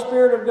Holy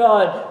Spirit of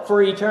God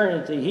for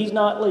eternity. He's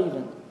not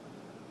leaving.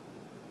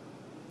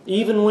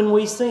 Even when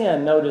we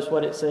sin, notice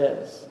what it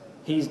says.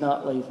 He's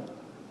not leaving.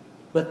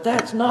 But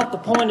that's not the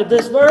point of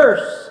this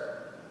verse.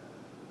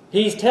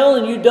 He's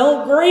telling you,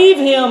 don't grieve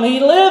Him. He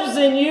lives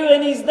in you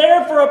and He's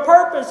there for a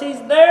purpose. He's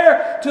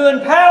there to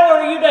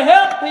empower you to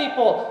help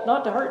people,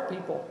 not to hurt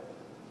people.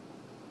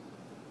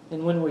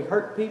 And when we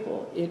hurt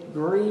people, it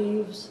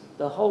grieves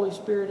the Holy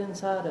Spirit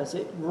inside us.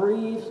 It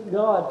grieves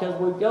God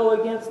because we go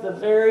against the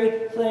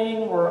very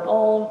thing we're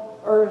on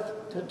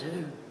earth to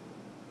do.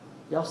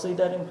 Y'all see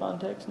that in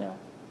context now?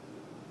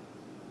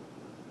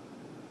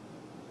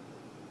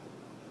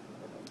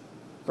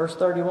 Verse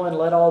 31,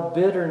 let all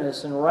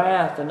bitterness and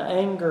wrath and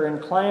anger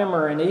and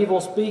clamor and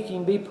evil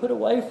speaking be put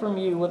away from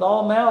you with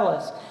all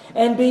malice,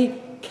 and be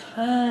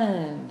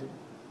kind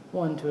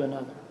one to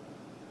another,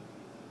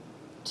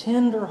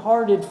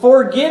 tender-hearted,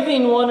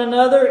 forgiving one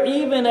another,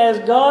 even as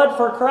God,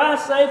 for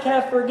Christ's sake,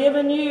 hath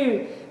forgiven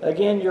you.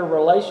 Again, your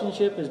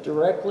relationship is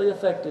directly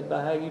affected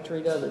by how you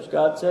treat others.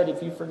 God said,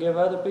 if you forgive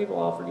other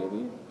people, I'll forgive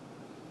you.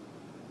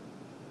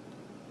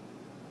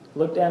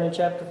 Look down in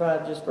chapter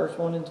 5, just verse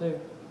 1 and 2.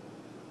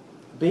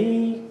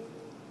 Be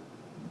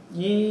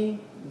ye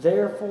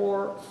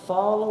therefore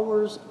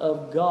followers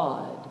of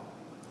God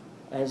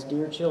as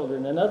dear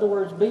children. In other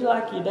words, be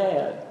like your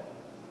dad.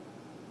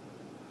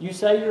 You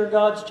say you're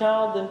God's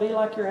child, then be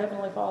like your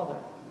Heavenly Father.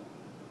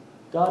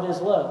 God is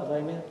love,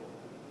 amen.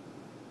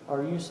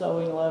 Are you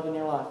sowing love in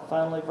your life?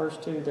 Finally, verse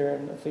 2 there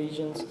in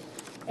Ephesians.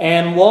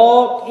 And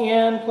walk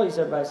in, please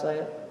everybody say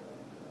it,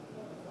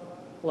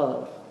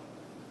 love,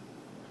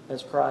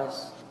 as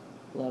Christ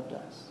loved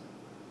us.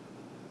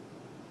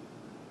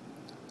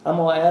 I'm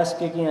going to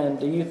ask again,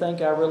 do you think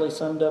I really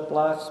summed up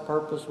life's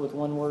purpose with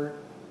one word?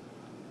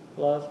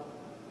 Love?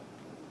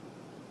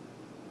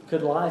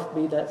 Could life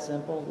be that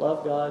simple?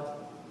 Love God,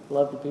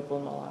 love the people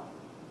in my life.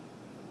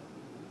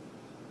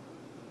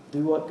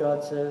 Do what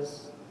God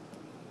says.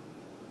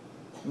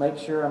 Make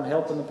sure I'm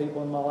helping the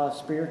people in my life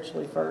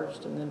spiritually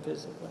first and then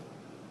physically.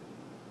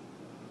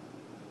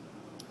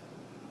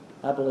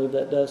 I believe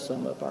that does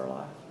sum up our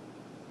life.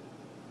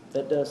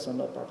 That does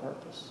sum up our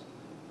purpose.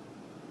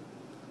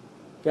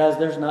 Guys,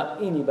 there's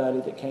not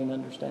anybody that can't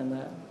understand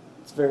that.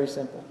 It's very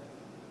simple.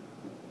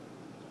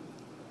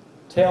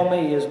 Tell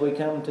me as we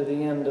come to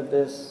the end of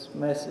this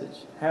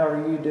message, how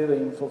are you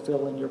doing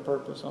fulfilling your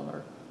purpose on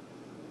earth?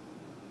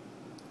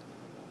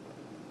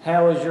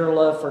 How is your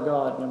love for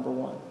God, number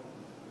one?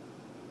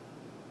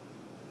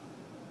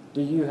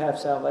 Do you have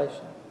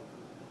salvation?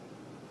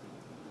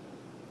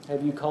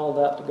 Have you called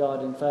out to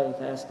God in faith,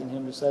 asking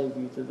Him to save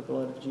you through the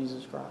blood of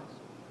Jesus Christ?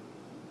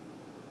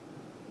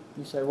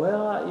 You say,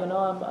 well,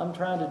 I'm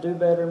trying to do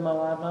better in my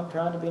life, and I'm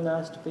trying to be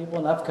nice to people,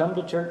 and I've come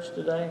to church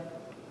today.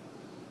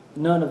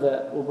 None of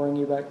that will bring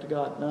you back to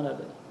God. None of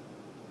it.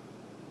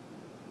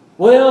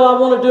 Well, I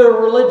want to do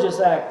a religious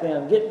act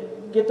then.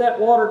 Get that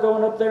water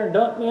going up there and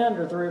dunk me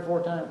under 3 or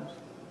 4 times.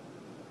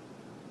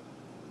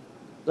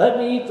 Let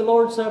me eat the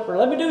Lord's Supper.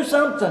 Let me do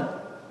something.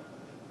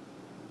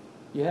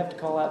 You have to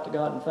call out to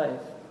God in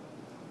faith.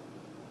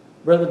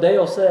 Brother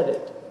Dale said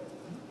it.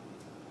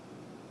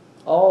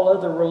 All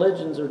other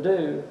religions are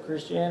due.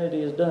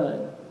 Christianity is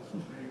done.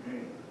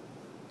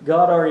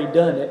 God already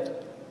done it.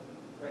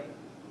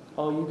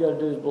 All you got to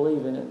do is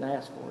believe in it and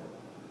ask for it.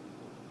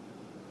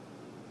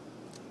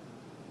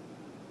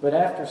 But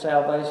after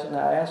salvation,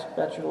 I ask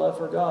about your love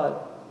for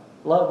God.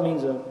 Love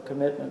means a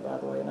commitment, by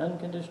the way, an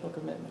unconditional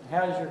commitment.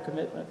 How is your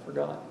commitment for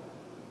God?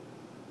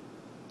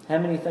 How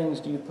many things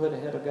do you put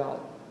ahead of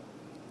God?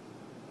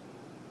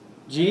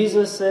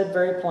 Jesus said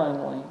very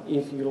plainly,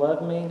 if you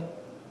love me,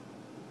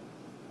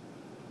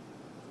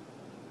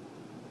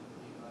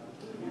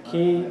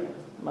 keep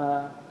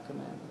my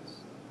commandments.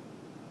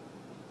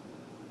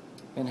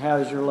 And how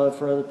is your love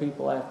for other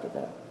people after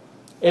that?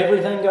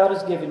 Everything God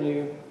has given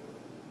you,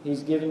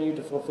 He's given you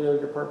to fulfill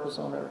your purpose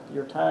on earth.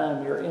 Your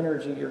time, your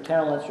energy, your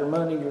talents, your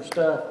money, your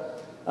stuff.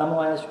 I'm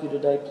going to ask you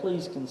today,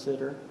 please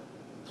consider.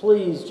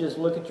 Please just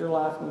look at your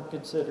life and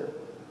consider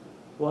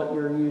what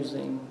you're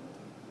using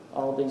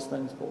all these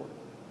things for.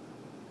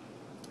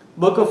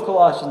 Book of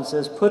Colossians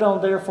says, put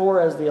on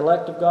therefore as the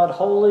elect of God,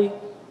 holy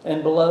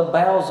and beloved,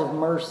 bowels of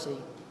mercy,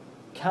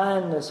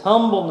 kindness,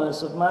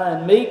 humbleness of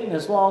mind,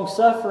 meekness,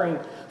 long-suffering,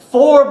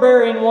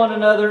 forbearing one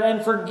another,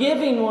 and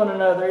forgiving one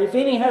another. If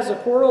any has a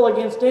quarrel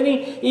against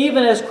any,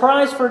 even as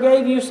Christ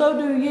forgave you, so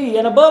do ye.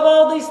 And above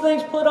all these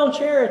things put on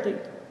charity,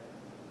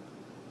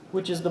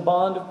 which is the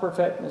bond of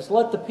perfectness.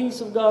 Let the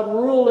peace of God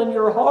rule in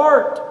your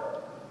heart,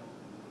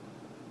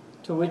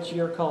 to which ye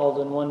are called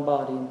in one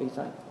body, and be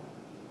thankful.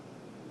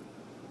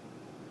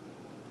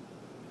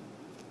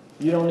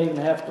 You don't even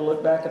have to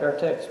look back at our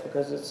text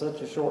because it's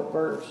such a short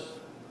verse.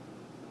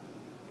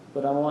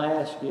 But I want to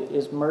ask you,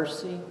 is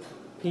mercy,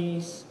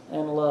 peace,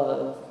 and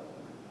love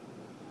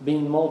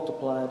being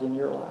multiplied in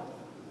your life?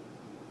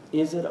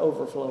 Is it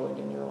overflowing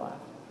in your life?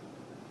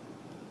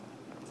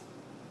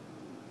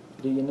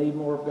 Do you need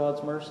more of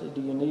God's mercy?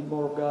 Do you need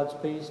more of God's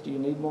peace? Do you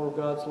need more of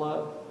God's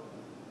love?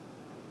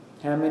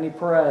 How many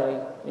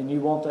pray and you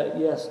want that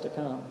yes to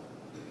come?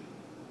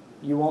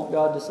 You want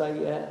God to say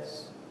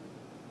yes?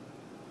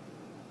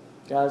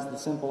 Guys, the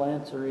simple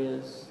answer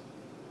is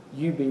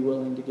you be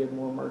willing to give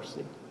more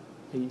mercy,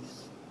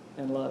 peace,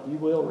 and love. You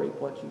will reap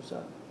what you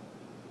sow.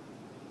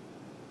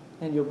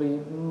 And you'll be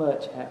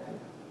much happier.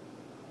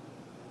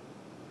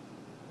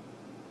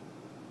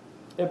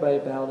 Everybody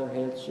bow their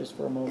heads just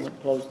for a moment,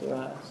 close their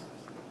eyes.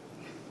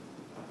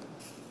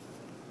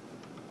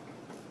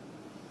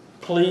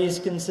 Please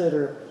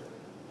consider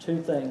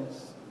 2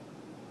 things.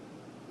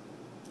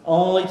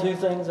 Only 2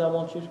 things I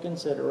want you to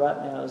consider right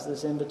now as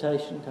this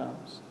invitation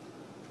comes.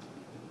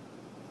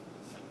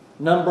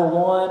 Number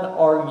 1,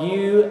 are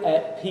you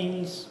at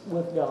peace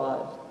with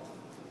God?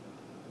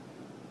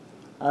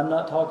 I'm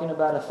not talking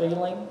about a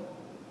feeling.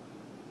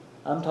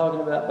 I'm talking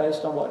about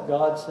based on what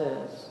God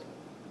says.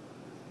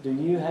 Do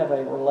you have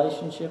a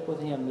relationship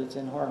with Him that's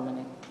in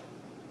harmony?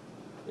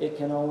 it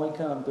can only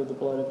come through the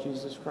blood of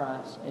Jesus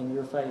Christ and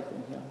your faith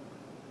in Him.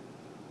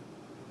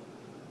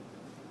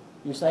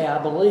 You say, I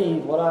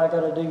believe. What I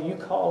got to do? You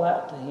call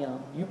out to Him.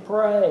 You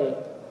pray,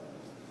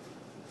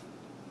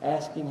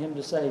 asking Him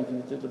to save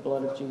you through the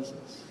blood of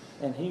Jesus.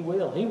 And He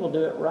will. He will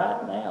do it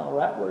right now,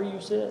 right where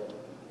you sit.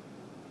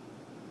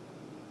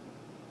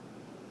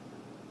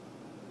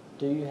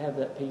 Do you have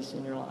that peace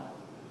in your life?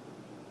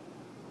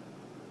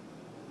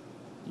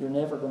 You're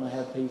never going to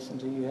have peace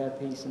until you have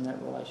peace in that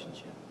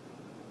relationship.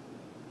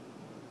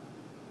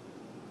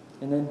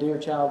 And then, dear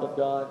child of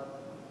God,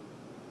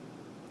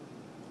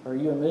 are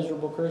you a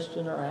miserable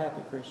Christian or a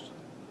happy Christian?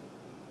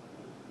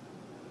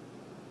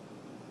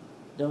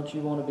 Don't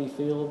you want to be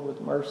filled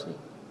with mercy,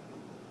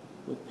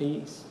 with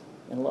peace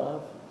and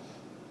love?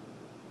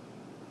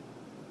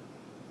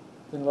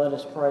 Then let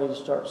us pray to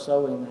start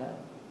sowing that.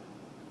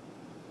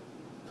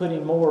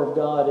 Putting more of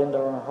God into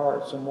our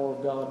hearts, and more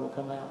of God will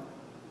come out.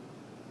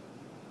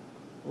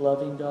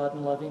 Loving God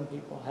and loving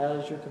people. How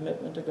is your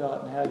commitment to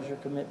God, and how is your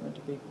commitment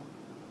to people?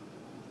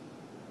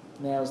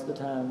 Now's the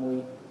time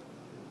we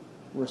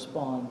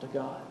respond to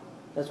God.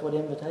 That's what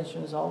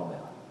invitation is all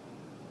about.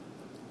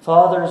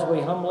 Father, as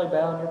we humbly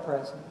bow in your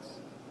presence,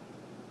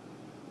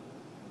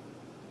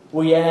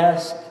 we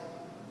ask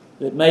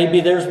that maybe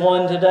there's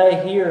one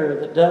today here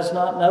that does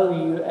not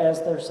know you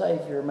as their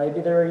Savior. Maybe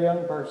they're a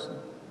young person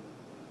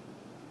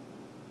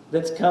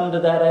that's come to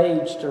that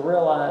age to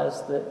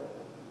realize that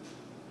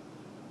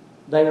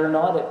they are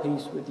not at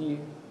peace with you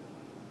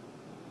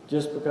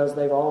just because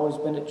they've always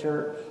been at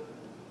church.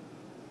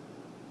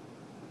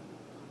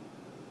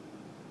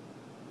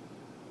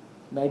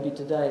 Maybe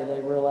today they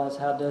realize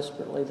how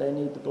desperately they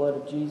need the blood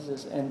of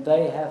Jesus, and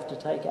they have to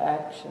take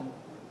action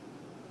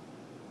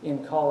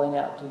in calling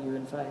out to you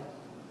in faith.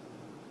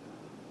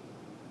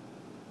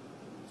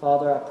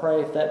 Father, I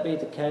pray if that be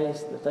the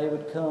case, that they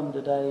would come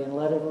today and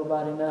let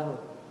everybody know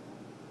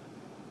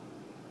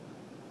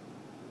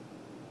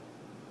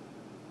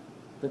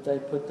that they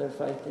put their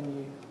faith in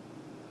you.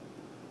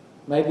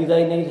 Maybe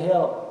they need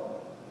help.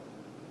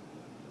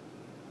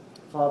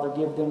 Father,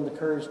 give them the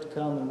courage to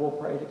come, and we'll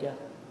pray together.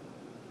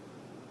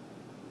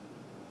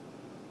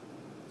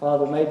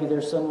 Father, maybe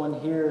there's someone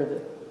here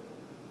that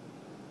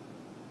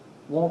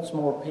wants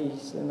more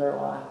peace in their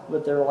life,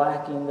 but they're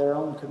lacking their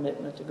own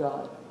commitment to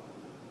God.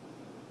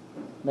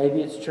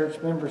 Maybe it's church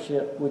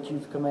membership, which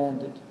you've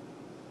commanded.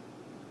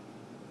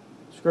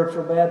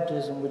 Scriptural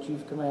baptism, which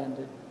you've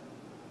commanded.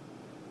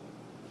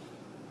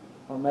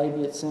 Or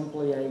maybe it's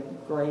simply a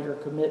greater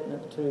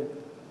commitment to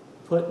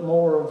put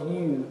more of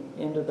you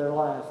into their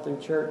life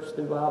through church,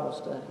 through Bible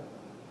study.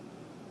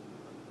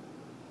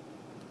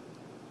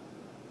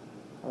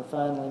 Or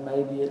finally,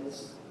 maybe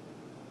it's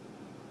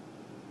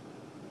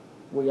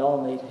we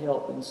all need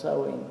help in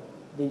sowing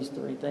these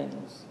three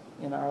things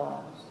in our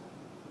lives.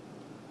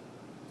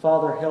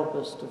 Father, help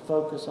us to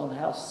focus on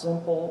how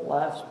simple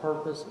life's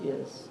purpose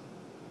is.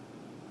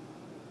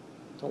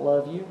 To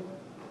love you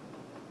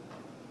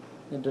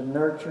and to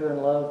nurture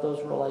and love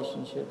those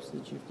relationships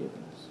that you've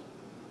given us.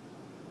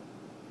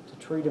 To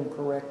treat them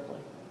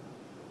correctly.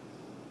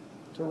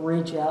 To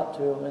reach out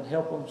to them and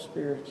help them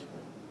spiritually.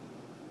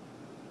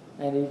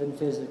 And even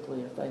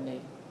physically if they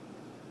need.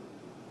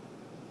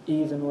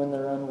 Even when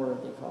they're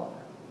unworthy, Father.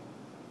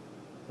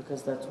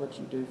 Because that's what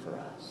you do for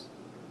us.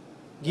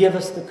 Give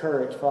us the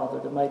courage, Father,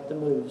 to make the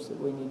moves that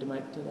we need to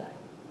make today.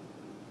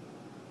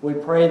 We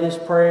pray this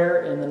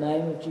prayer in the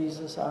name of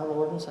Jesus, our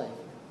Lord and Savior.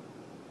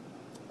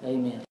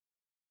 Amen.